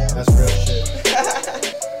those now. That's real shit.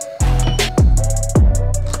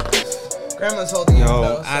 Grandma's holding you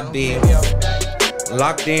though, I so be maybe I'll be back.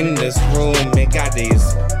 locked in this room and got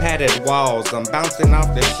these padded walls. I'm bouncing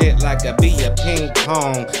off the shit like a be a ping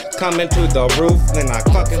pong. Coming to the roof and I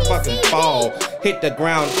fucking fall. Hit the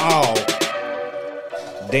ground all.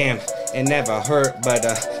 Damn, it never hurt, but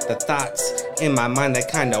the thoughts in my mind that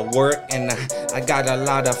kinda work. And I got a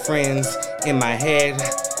lot of friends in my head.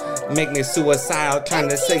 Make me suicidal, trying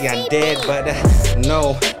to say I'm dead, but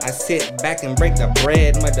no, I sit back and break the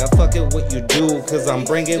bread. Motherfucker, what you do? Cause I'm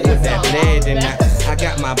bringing with that lead. And I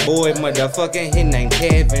got my boy, motherfucker, his name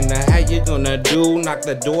Kevin. How you gonna do? Knock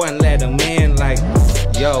the door and let him in. Like,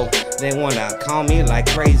 yo, they wanna call me like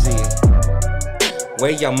crazy.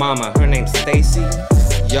 Where your mama? Her name's Stacy.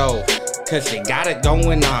 Yo, cause she got it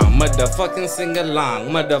going on. Motherfucking sing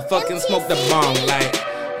along. Motherfucking smoke the bong. Like,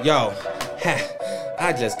 yo, ha.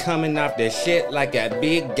 I just coming off this shit like a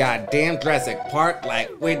big goddamn Jurassic Park, like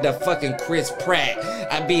with the fucking Chris Pratt.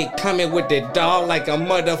 I be coming with the dog like a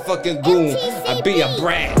motherfucking goon. I be a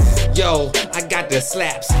brat. Yo, I got the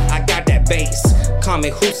slaps, I got that bass. Call me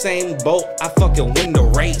Hussein Bolt, I fucking win the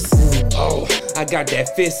race. Oh, I got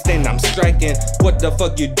that fist and I'm striking. What the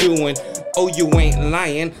fuck you doing? Oh, you ain't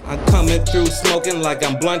lying. I'm coming through smoking like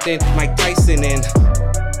I'm blunted Mike Tyson and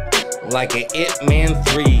like an It Man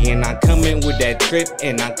 3, and I coming with that trip,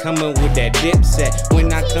 and I coming with that dip set.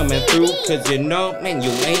 When I coming through, cause you know, man, you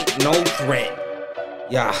ain't no threat.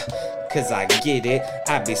 Yeah, cause I get it,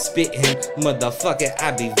 I be spitting, motherfucker,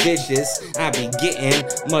 I be vicious, I be getting,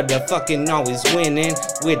 motherfucking always winning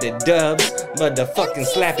with the dubs, motherfucking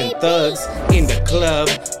slapping thugs in the club,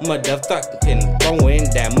 motherfucking throwing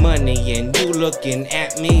that money, and you looking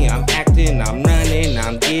at me, I'm acting, I'm running,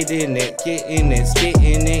 I'm getting it, spitting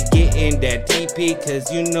it, getting that TP,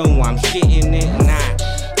 cause you know I'm shitting it, and I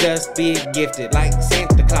just be gifted like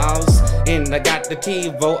Santa Claus. And I got the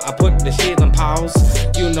TiVo, I put the shit on pause.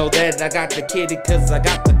 You know that I got the kitty cause I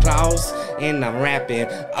got the claws. And I'm rapping,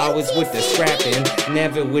 always with the scrapping,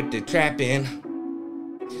 never with the trapping.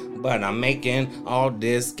 But I'm making all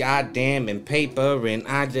this goddamn in paper, and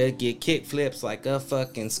I just get kick flips like a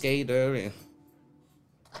fucking skater. And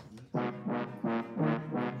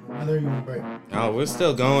There you go, break. oh, we're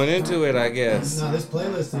still going into it, I guess. No, this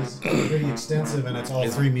playlist is pretty extensive, and it's all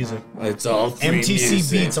free music. It's all free MTC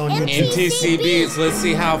music. Beats on YouTube. MTC Beats. Let's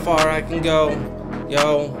see how far I can go.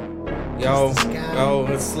 Yo,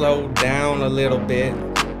 let's slow down a little bit.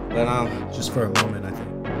 But just for a moment, I think.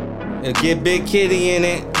 it'll get Big Kitty in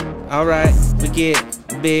it. All right, we get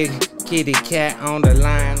Big Kitty Cat on the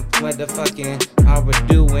line. Motherfucking how we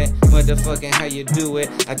do it. Motherfucking how you do it.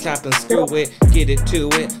 I chop and screw it, get it to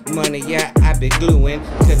it. Money, yeah, I be gluing,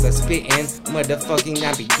 cause I spittin'. Motherfucking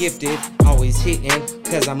I be gifted, always hitting,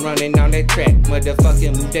 cause I'm running on that track.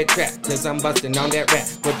 Motherfucking move that trap, cause I'm busting on that rap.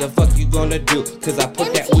 What the fuck you gonna do? Cause I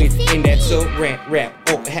put that weed in that so rap.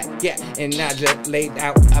 Oh, yeah, and I just laid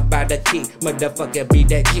out about the key. Motherfucker be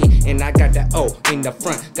that G, and I got the O in the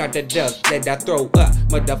front. Got the dust that I throw up.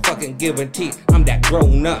 Motherfucking guarantee, I'm that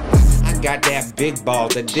grown up. I got that big ball,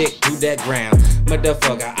 the dick to that ground.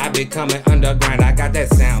 Motherfucker, I be coming underground. I got that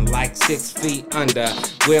sound like 6 feet under.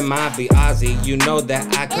 Where my be Ozzy, you know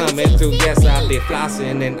that I coming through. Yes, I be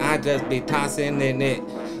flossing and I just be tossing in it.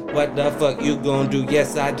 What the fuck you gonna do?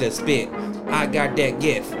 Yes, I just spit. I got that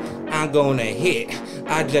gift. I'm gonna hit.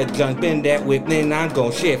 I just jump in that whip, then I'm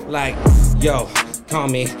gonna shift like, yo, call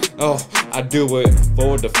me. Oh, I do it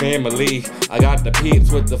for the family. I got the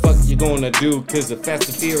peeps, what the fuck you gonna do? Cause the Fast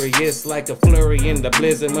and Furious like a flurry in the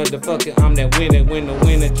blizzard. Motherfucker, I'm that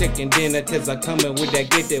winner, chicken dinner. Cause I coming with that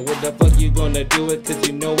get it. What the fuck you gonna do it? Cause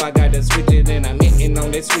you know I gotta switch it and I'm hitting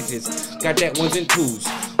on that switches. Got that ones and twos.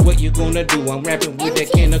 What you gonna do? I'm rapping with that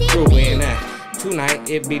can of crew and tonight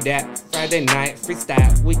it be that Friday night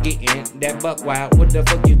freestyle. We gettin' that buck wild. What the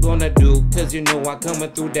fuck you gonna do? Cause you know I'm coming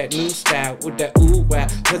through that new style with that ooh wow.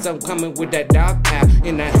 Cause I'm coming with that dog pow.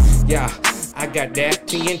 And I got that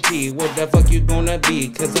TNT. What the fuck you gonna be?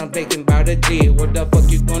 Cause I'm thinking about a G. What the fuck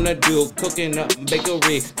you gonna do? Cooking up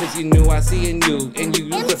bakery. Cause you knew I seeing you and you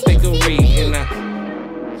use a fakery. And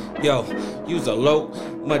yo, use a lope.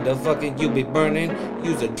 Motherfucker, you be burning.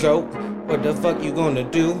 Use a joke. What the fuck you gonna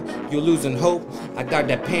do? You losing hope? I got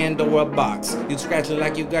that Pandora box. You scratching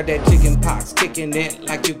like you got that chicken pox. Kicking it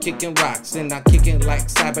like you kicking rocks. And I kicking like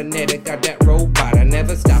cybernetic. Got that robot. I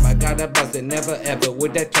never stop. I gotta bust it. Never ever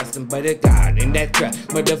with that trusting. But it God in that trap.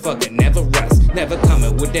 Motherfucker never rust. Never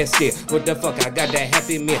coming with that steel. What the fuck? I got that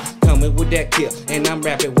happy meal. Coming with that kill. And I'm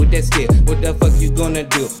rapping with that skill. What the fuck you gonna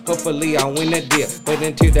do? Hopefully I'll win a deal. But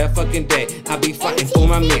until that fucking day, I'll be fighting for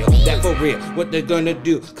my meal. That for real. What they gonna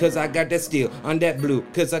do? Cause I got that steel on that blue,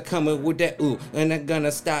 cause I coming with that ooh, and I'm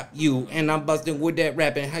gonna stop you, and I'm busting with that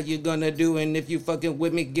rapping. How you gonna do? And if you fucking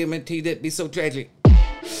with me, guaranteed it be so tragic.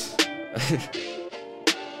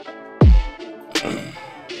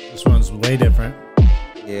 This one's way different.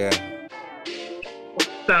 Yeah.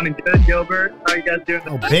 Sounding good, Gilbert. How you guys doing?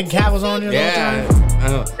 Oh, Big Cat was on your Yeah.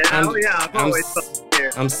 I'm always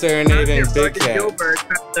here. I'm serenading Big Cat. Gilbert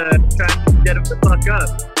trying to get him to fuck up,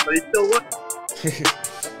 but he still won.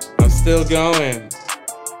 I'm still going.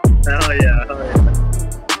 Hell yeah.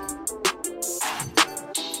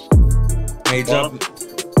 Are you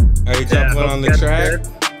jumping on the track?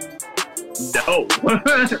 No.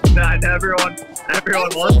 Not everyone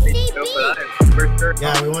wants me to, but I am for sure.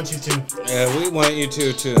 Yeah, we want you to. Yeah, we want you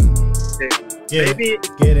to too. Get it.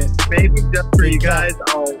 Maybe just for you guys,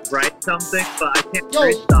 I'll write something, but I can't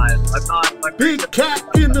freestyle. I'm Big Cat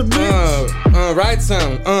in the mix. Write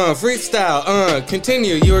some. Freestyle.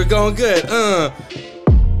 Continue. You were going good. No.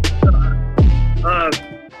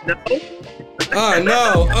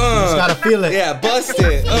 No. Just gotta feel it. Yeah, bust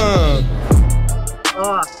it. Dude,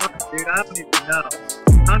 I don't even know.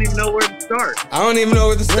 I don't even know where to start. I don't even know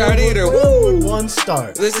where to start either. Woo! One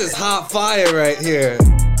start. This is hot fire right here.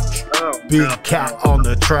 Big Cat on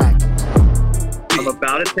the track. I'm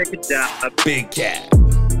about to take a dab. Big Cat.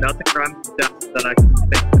 Nothing rhymes with dab that I can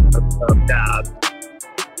think of dab.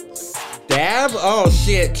 Dab? Oh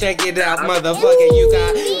shit, check it out, motherfucker. You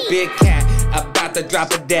got Big Cat about to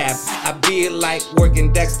drop a dab. I be like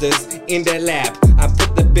working Dexter's in the lab. I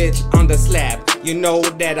put the bitch on the slab. You know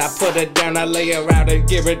that I put her down, I lay her out and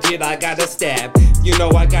guaranteed I got a stab. You know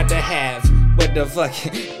I got to have. What the fuck?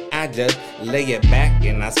 I just lay it back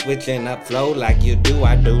and I switching up flow like you do.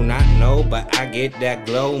 I do not know, but I get that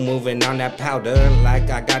glow moving on that powder like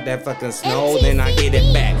I got that fucking snow. Then I get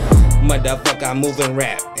it back. Motherfucker, I moving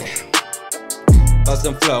rap.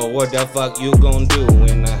 Bustin' flow, what the fuck you gon' do?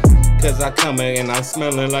 And cause I coming and I'm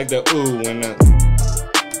smelling like the ooh. And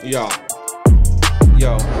yo,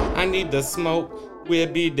 I need the smoke. We'll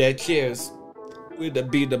be that cheers. We'll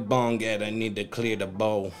be the bong at. I need to clear the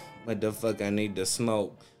bowl. What the fuck? I need the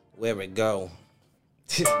smoke. Where it go?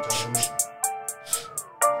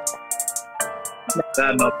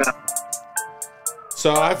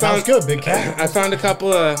 So I found good, Big Cat. I found a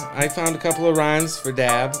couple of rhymes for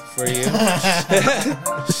dab for you.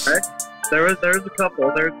 Right? There's a couple.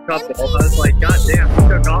 I was like, God damn, you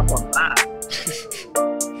took off on that.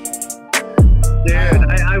 Dude,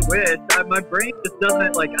 I wish. My brain just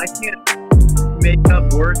doesn't, like, I can't make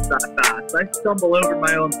up words that fast. I stumble over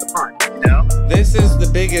my own thoughts, you know? This is the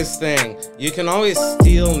biggest thing. You can always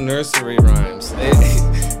steal nursery rhymes.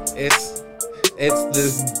 It's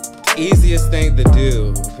the easiest thing to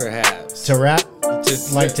do, perhaps. To rap?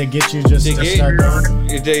 To get you just to start going?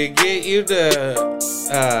 To get you to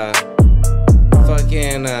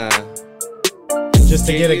fucking just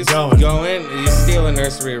to get it going. You steal a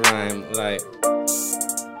nursery rhyme, like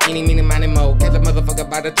eeny, meeny, miny, mo, catch a motherfucker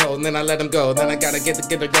by the toe, and then I let him go. Then I gotta get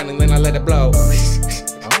the gun, and then I let it blow.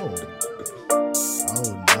 Oh no.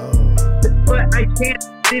 But I can't,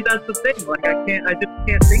 see, that's the thing. Like, I just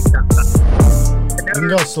can't think that fast. You can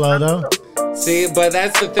go slow, though. See, but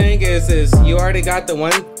that's the thing is you already got the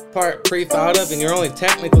one part pre-thought of, and you're only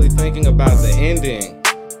technically thinking about the ending.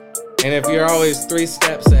 And if you're always 3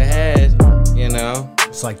 steps ahead, you know,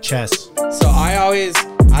 it's like chess. So I always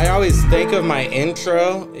think of my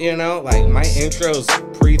intro, you know, like my intro's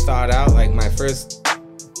pre-thought out, like my first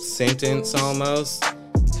sentence almost.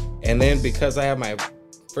 And then because I have my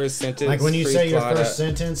first sentence, like when you say your first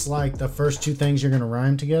sentence, like the first 2 things you're gonna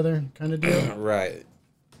rhyme together, kind of deal. Right.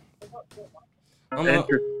 And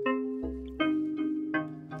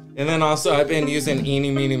then also I've been using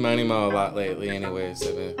eeny, meeny, miny, mo a lot lately anyways.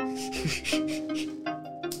 Dude,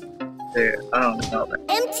 I don't know.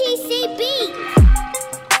 MTCB.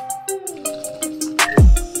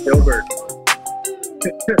 Gilbert.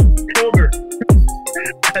 Gilbert.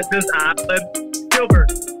 At this island.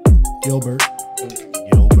 Gilbert.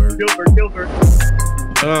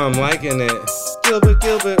 Oh, I'm liking it. Gilbert.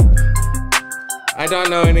 I don't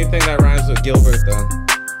know anything that rhymes with Gilbert though.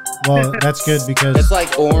 Well, that's good because it's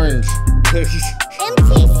like orange.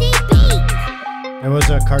 MTCB. There was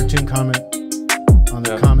a cartoon comic on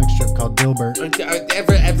the comic strip called Dilbert.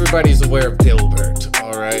 Everybody's aware of Dilbert,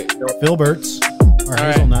 all right. Filberts or all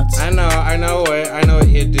hazelnuts. Right. I know what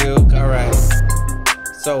you do. All right.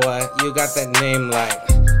 So you got that name like,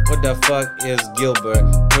 what the fuck is Gilbert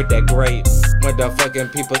with that grape? What the fucking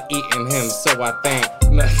people eating him? So I think.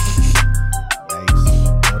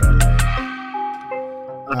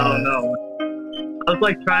 I don't know. I was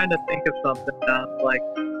like trying to think of something now. Like,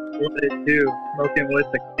 what did it do? Smoking with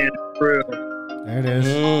the can of crew. There it is.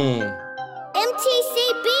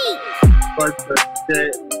 MTCB. But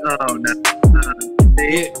oh no.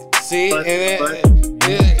 See,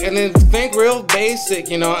 and then think real basic.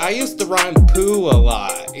 You know, I used to rhyme poo a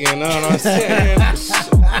lot. You know what I'm saying?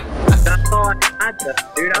 That's all I had,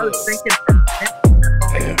 dude. I was thinking.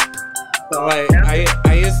 Like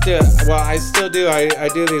I used to, well, I still do. I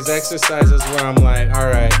do these exercises where I'm like, all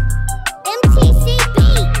right.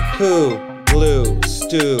 MTCB. Poo, glue,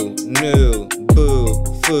 stew, new, boo,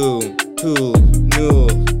 foo, tool, new,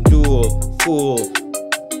 duel, fool,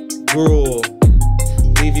 gruel,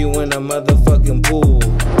 leave you in a motherfucking pool.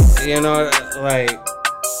 You know, like.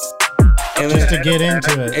 And just to get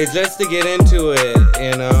into it. It's just to get into it,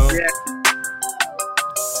 you know. Yeah.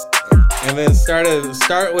 And then start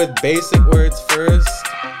with basic words first,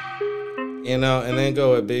 you know, and then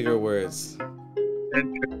go with bigger words.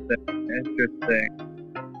 Interesting.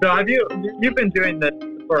 So have you've been doing this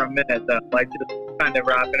for a minute though, like just kind of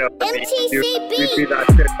wrapping up the beat. You do that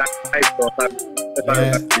shit back in high school.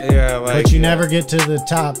 Yeah, like, but you never get to the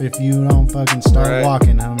top if you don't fucking start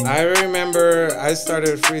walking, homie. I remember I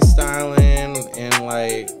started freestyling in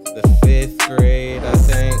like the 5th grade, I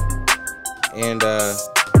think, and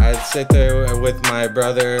I'd sit there with my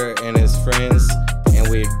brother and his friends, and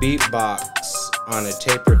we'd beatbox on a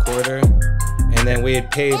tape recorder, and then we'd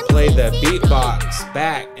play the beatbox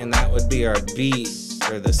back, and that would be our beat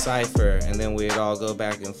or the cipher, and then we'd all go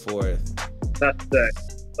back and forth. That's sick.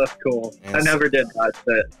 That's cool. And I never did that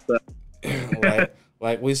shit. So.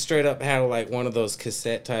 like we straight up had like one of those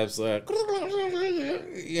cassette types, like,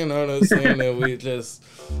 you know what I'm saying, and we just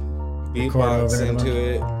beatbox into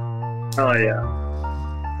it. Oh yeah.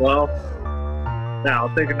 Well, now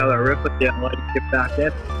I'll take another rip with you and let you get back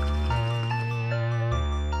in.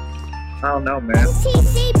 I don't know, man.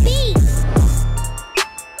 MTCB.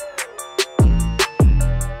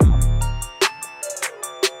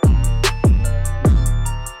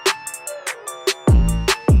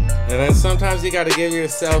 And then sometimes you got to give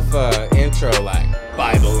yourself an intro like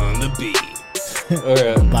Bible on the beat.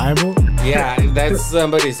 Or Bible? Yeah, that's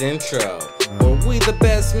somebody's intro. Or we the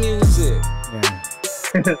best music. Yeah.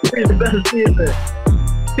 We the best music.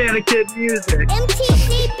 Canna Kid music.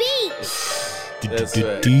 MTCB. That's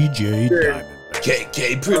right. DJ Diamond.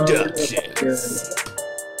 KK Productions.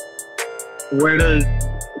 Where does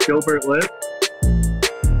Gilbert live?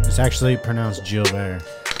 It's actually pronounced Gilbert.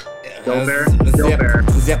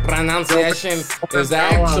 The pronunciation is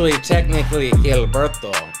actually technically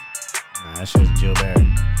Gilberto. Nah, that shit's Gilbert.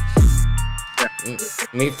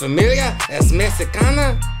 Mi familia es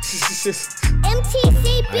mexicana.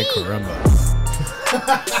 MTCB. Ay, caramba.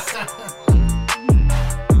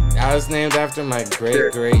 I was named after my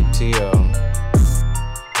great Tio.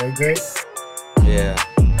 Great? Yeah.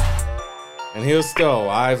 And he was still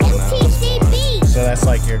alive when I was born. MTCB. So that's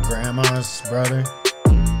like your grandma's brother?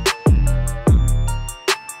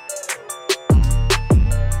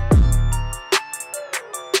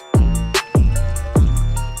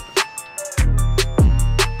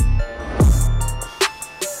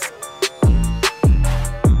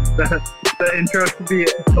 The intro should be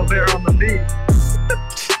over on the beat.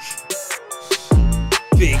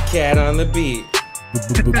 Big cat on the beat.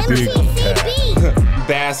 Big cat. MTCB.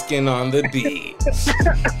 Baskin on the beat.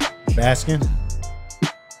 Baskin?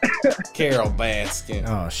 Carol Baskin.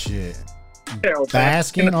 Oh, shit. Carol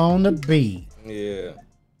Baskin on the beat. Yeah.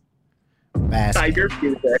 Baskin. Tiger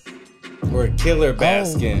music. Or Killer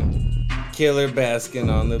Baskin. Killer Baskin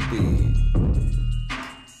on the beat.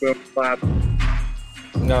 Boom, clap.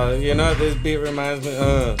 No, you know what this beat reminds me?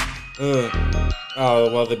 Oh,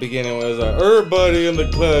 well, the beginning was everybody in the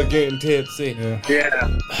club getting tipsy. Yeah. Yeah.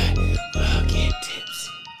 Getting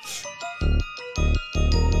tipsy.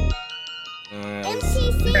 Alright,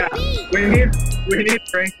 Yeah. MTCB. We need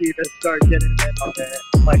Frankie to start getting in on it.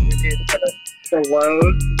 Like we need the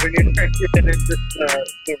lows. We need Frankie to get into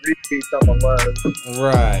the repeats on the lows.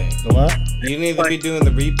 right. The what? You need to be doing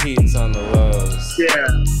the repeats on the lows. Yeah.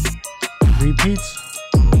 Repeats?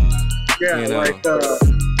 Yeah, You know. like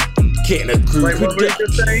Can a group Like what were you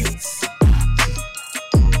just saying?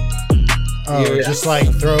 Oh, Yeah. just like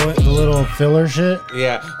throw it the little filler shit?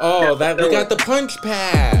 Yeah. Oh, that we got the punch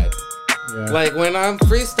pad. Yeah. Like when I'm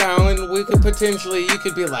freestyling, we could potentially, you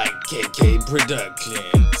could be like KK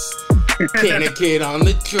Productions, Can a Kid on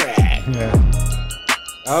the track. Yeah.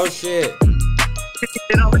 Oh shit,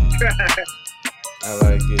 Get on the track. I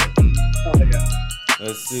like it. Oh yeah.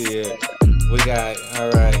 Let's see it. We got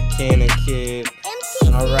alright, Can a Kid.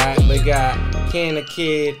 MTCB. Alright, we got Can a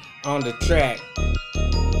Kid on the track.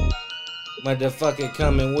 Motherfucker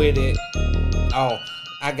coming with it. Oh,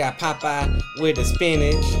 I got Popeye with the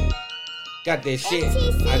spinach. Got that shit,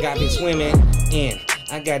 I got me swimming in.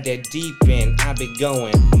 I got that deep in, I be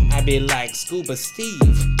going. I be like Scuba Steve,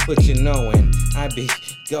 but you knowin'. I be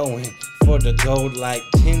going for the gold like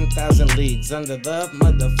 10,000 leagues under the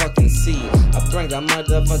motherfucking sea. I bring a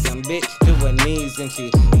motherfucking bitch to her knees and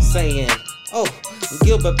she saying, oh,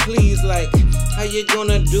 Gilbert, please, like, how you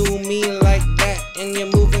gonna do me like that? And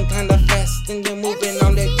you're moving kinda fast and you're moving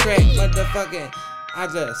on that track, motherfucking. I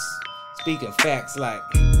just speaking facts like,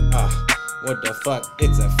 what the fuck?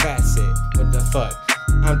 It's a facet. What the fuck?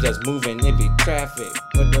 I'm just moving, it be traffic.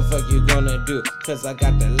 What the fuck you gonna do? Cause I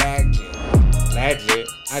got the legit.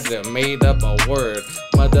 I just made up a word.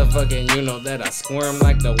 Motherfucking, you know that I squirm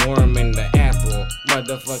like the worm in the apple.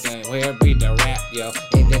 Motherfucking, where be the rap, yo?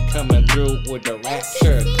 And they coming through with the rap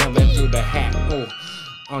shirt, coming through the hat. Ooh,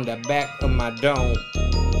 on the back of my dome.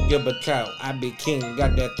 Gilbert Trout, I be king,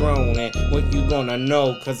 got that throne. And what you gonna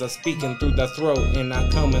know? Cause I'm speaking through the throat. And I'm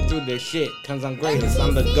coming through this shit. Cause I'm greatest,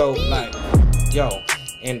 I'm the GOAT. Like, yo.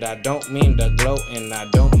 And I don't mean to gloat, and I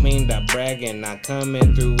don't mean to brag, and I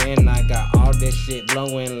coming through, and I got all this shit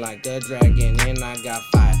blowing like a dragon, and I got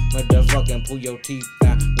fire. Motherfucking pull your teeth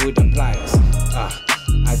out with the pliers.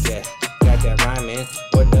 I just got that rhyming.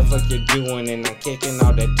 What the fuck you doing? And I'm kicking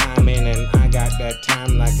all the time in, and I got that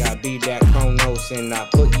time like I be that Chronos, and I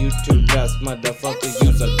put you to dust, motherfucker.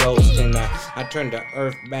 Use a ghost, and I turn the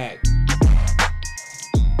earth back.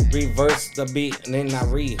 Reverse the beat, and then I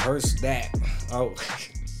rehearse that. Oh,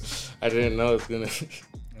 I didn't know it's gonna.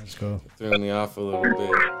 Let's go. Threw me off a little bit.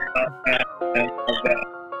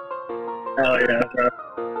 Hell yeah, bro.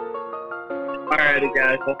 Alrighty,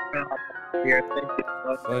 guys. We'll turn off here. Thank you so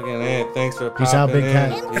much. Fucking A, thanks for Peace out, popping Big in. Cat.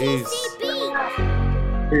 Peace.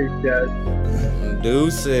 MTCB. Peace, guys.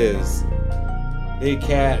 Deuces. Big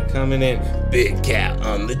Cat coming in. Big Cat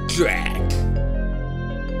on the track.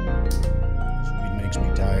 Weed makes me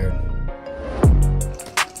tired.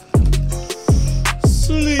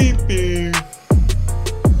 Sleepy.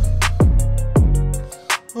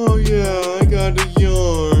 Oh yeah, I got a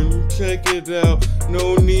yarn. Check it out.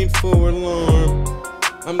 No need for alarm.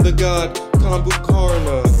 I'm the god, Kambu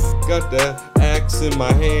Karna. Got the axe in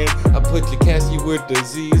my hand. I put your cassie with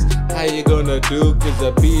disease. How you gonna do? Cause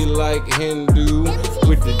I be like Hindu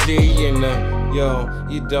with the G and the Yo,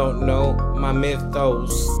 you don't know my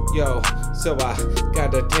mythos. Yo, so I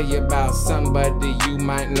gotta tell you about somebody you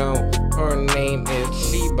might know. Her name is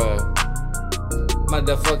Sheba.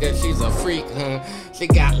 Motherfucker, she's a freak, huh? She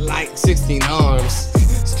got like 16 arms.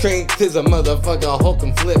 Strength is a motherfucker, Hulk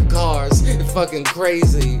and flip cars. It's fucking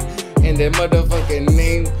crazy. And that motherfucking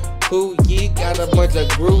name, who ye got a bunch of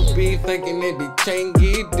groupies thinking it be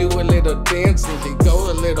changy. Do a little dance and they go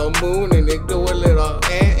a little moon and they do a little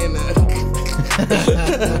and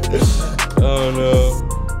oh no.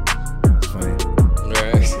 That's funny.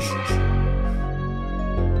 Right.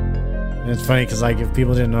 It's funny because like if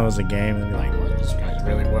people didn't know it was a game, they'd be like, "Well, this guy's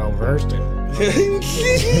really well versed in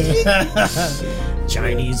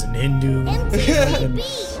Chinese and Hindu."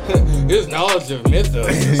 His knowledge of mythos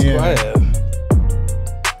is quiet.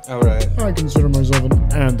 Alright. I consider myself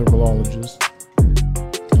an anthropologist.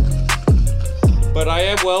 But I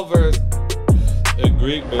am well versed in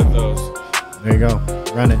Greek mythos. There you go.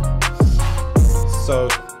 Run it. So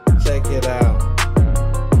check it out.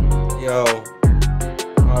 Yo.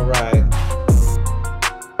 Alright.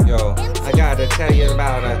 Yo, I gotta tell you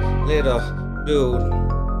about a little dude.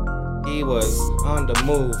 He was on the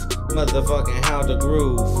move, motherfucking how to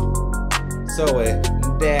groove. So it,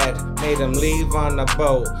 dad made him leave on the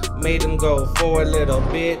boat, made him go for a little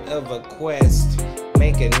bit of a quest,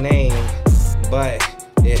 make a name. But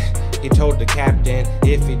he told the captain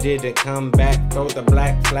if he didn't come back, throw the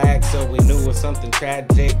black flag. So we knew it was something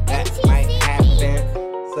tragic that might happen.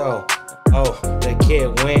 So, the kid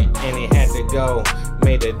went and he had to go.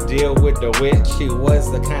 Made a deal with the witch. She was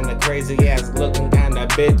the kind of crazy ass looking kind of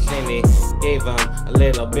bitch. And he gave him a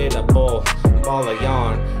little bit of ball of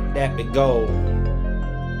yarn that be gold.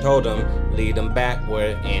 Told him lead him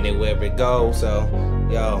backward anywhere we go. So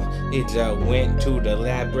yo, he just went to the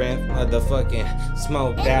labyrinth, motherfucking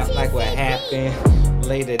smoked out like what happened.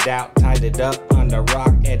 Laid it out, tied it up on the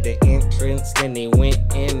rock at the entrance. Then he went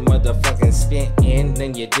in, motherfucking spit in.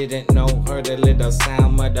 Then you didn't know, heard a little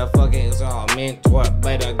sound. Motherfucker, it's all meant what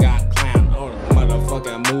better got clown. Oh,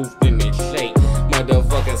 motherfucker moved in his shape.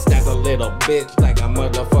 Motherfucker stacked a little bitch like a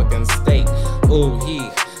motherfucking steak. Ooh, he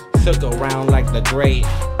shook around like the great.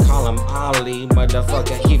 Call him Ali,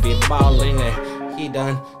 motherfucker, he be ballin'. And he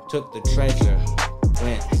done took the treasure.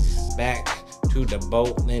 Went back to the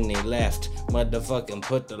boat, then he left. Motherfucking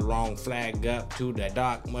put the wrong flag up to the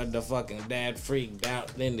dock. Motherfucking dad freaked out,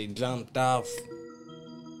 then he jumped off.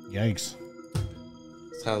 Yikes.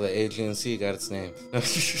 That's how the agency got its name.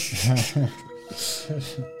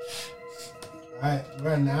 Alright, we're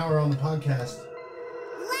at an hour on the podcast.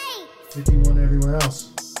 51 everywhere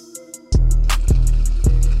else.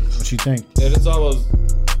 What you think? Dude, it's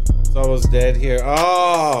almost dead here.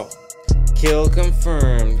 Oh! Kill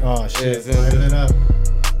confirmed. Oh shit, liven it up.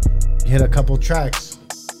 Hit a couple tracks,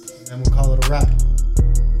 and then we'll call it a wrap.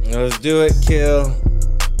 Let's do it, Kill.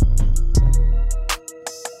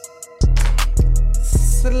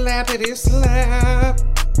 Slappity slap.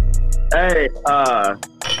 Hey,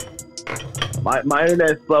 my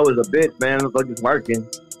internet slow as a bitch, man. Looks like it's working.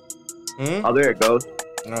 Oh, there it goes.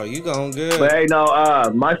 Oh, you going good. But hey, no,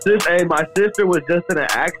 my sister was just in an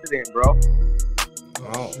accident, bro.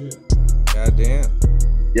 Oh, goddamn.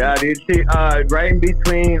 Yeah, dude, she right in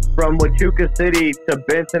between from Huachuca City to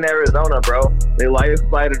Benson, Arizona, bro. They life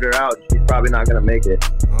flighted her out. She's probably not gonna make it.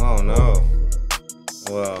 Oh no.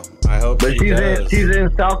 Well, I hope. But she's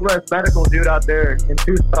in Southwest Medical, dude, out there in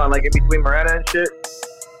Tucson, like in between Morena and shit.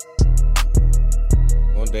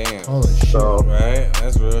 Oh damn. Holy shit. So, right,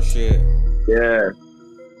 that's real shit. Yeah.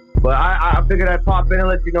 But I figured I'd pop in and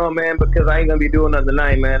let you know, man, because I ain't gonna be doing nothing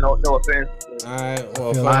tonight, man. No offense. Alright,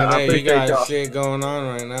 well, I you got y'all. shit going on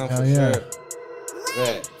right now for yeah. sure.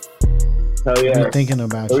 Bet. Hell yeah. I'm thinking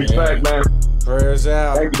about you. Respect, man. Prayers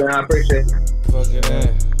out. Thank you, man. I appreciate it. Fucking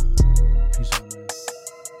A. Peace out, man.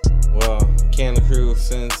 Well, Can the Crew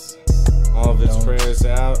sends all of its prayers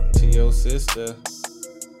out to your sister.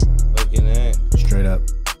 Fucking A. Straight up.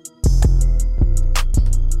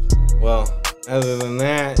 Well, other than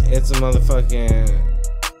that, it's a motherfucking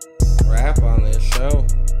wrap on this show.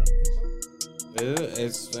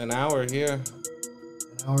 It's an hour here. An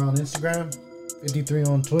hour on Instagram, 53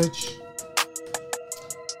 on Twitch.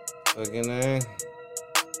 Fucking A.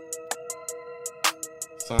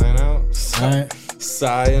 Sign out. Alright.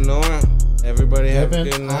 Sayonara. Everybody have a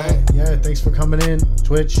good night. Yeah, thanks for coming in.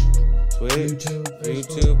 Twitch, YouTube,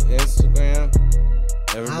 YouTube, Instagram.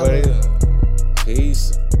 Everybody,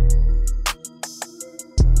 peace.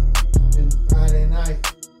 And Friday night.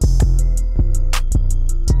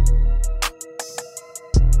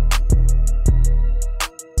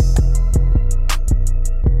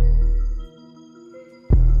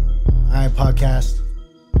 Alright, podcast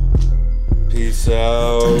Peace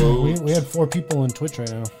out. We had 4 people on Twitch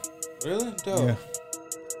right now. Really? Dope. Yeah.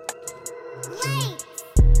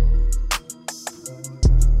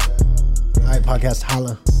 All right, podcast,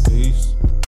 holla. Peace.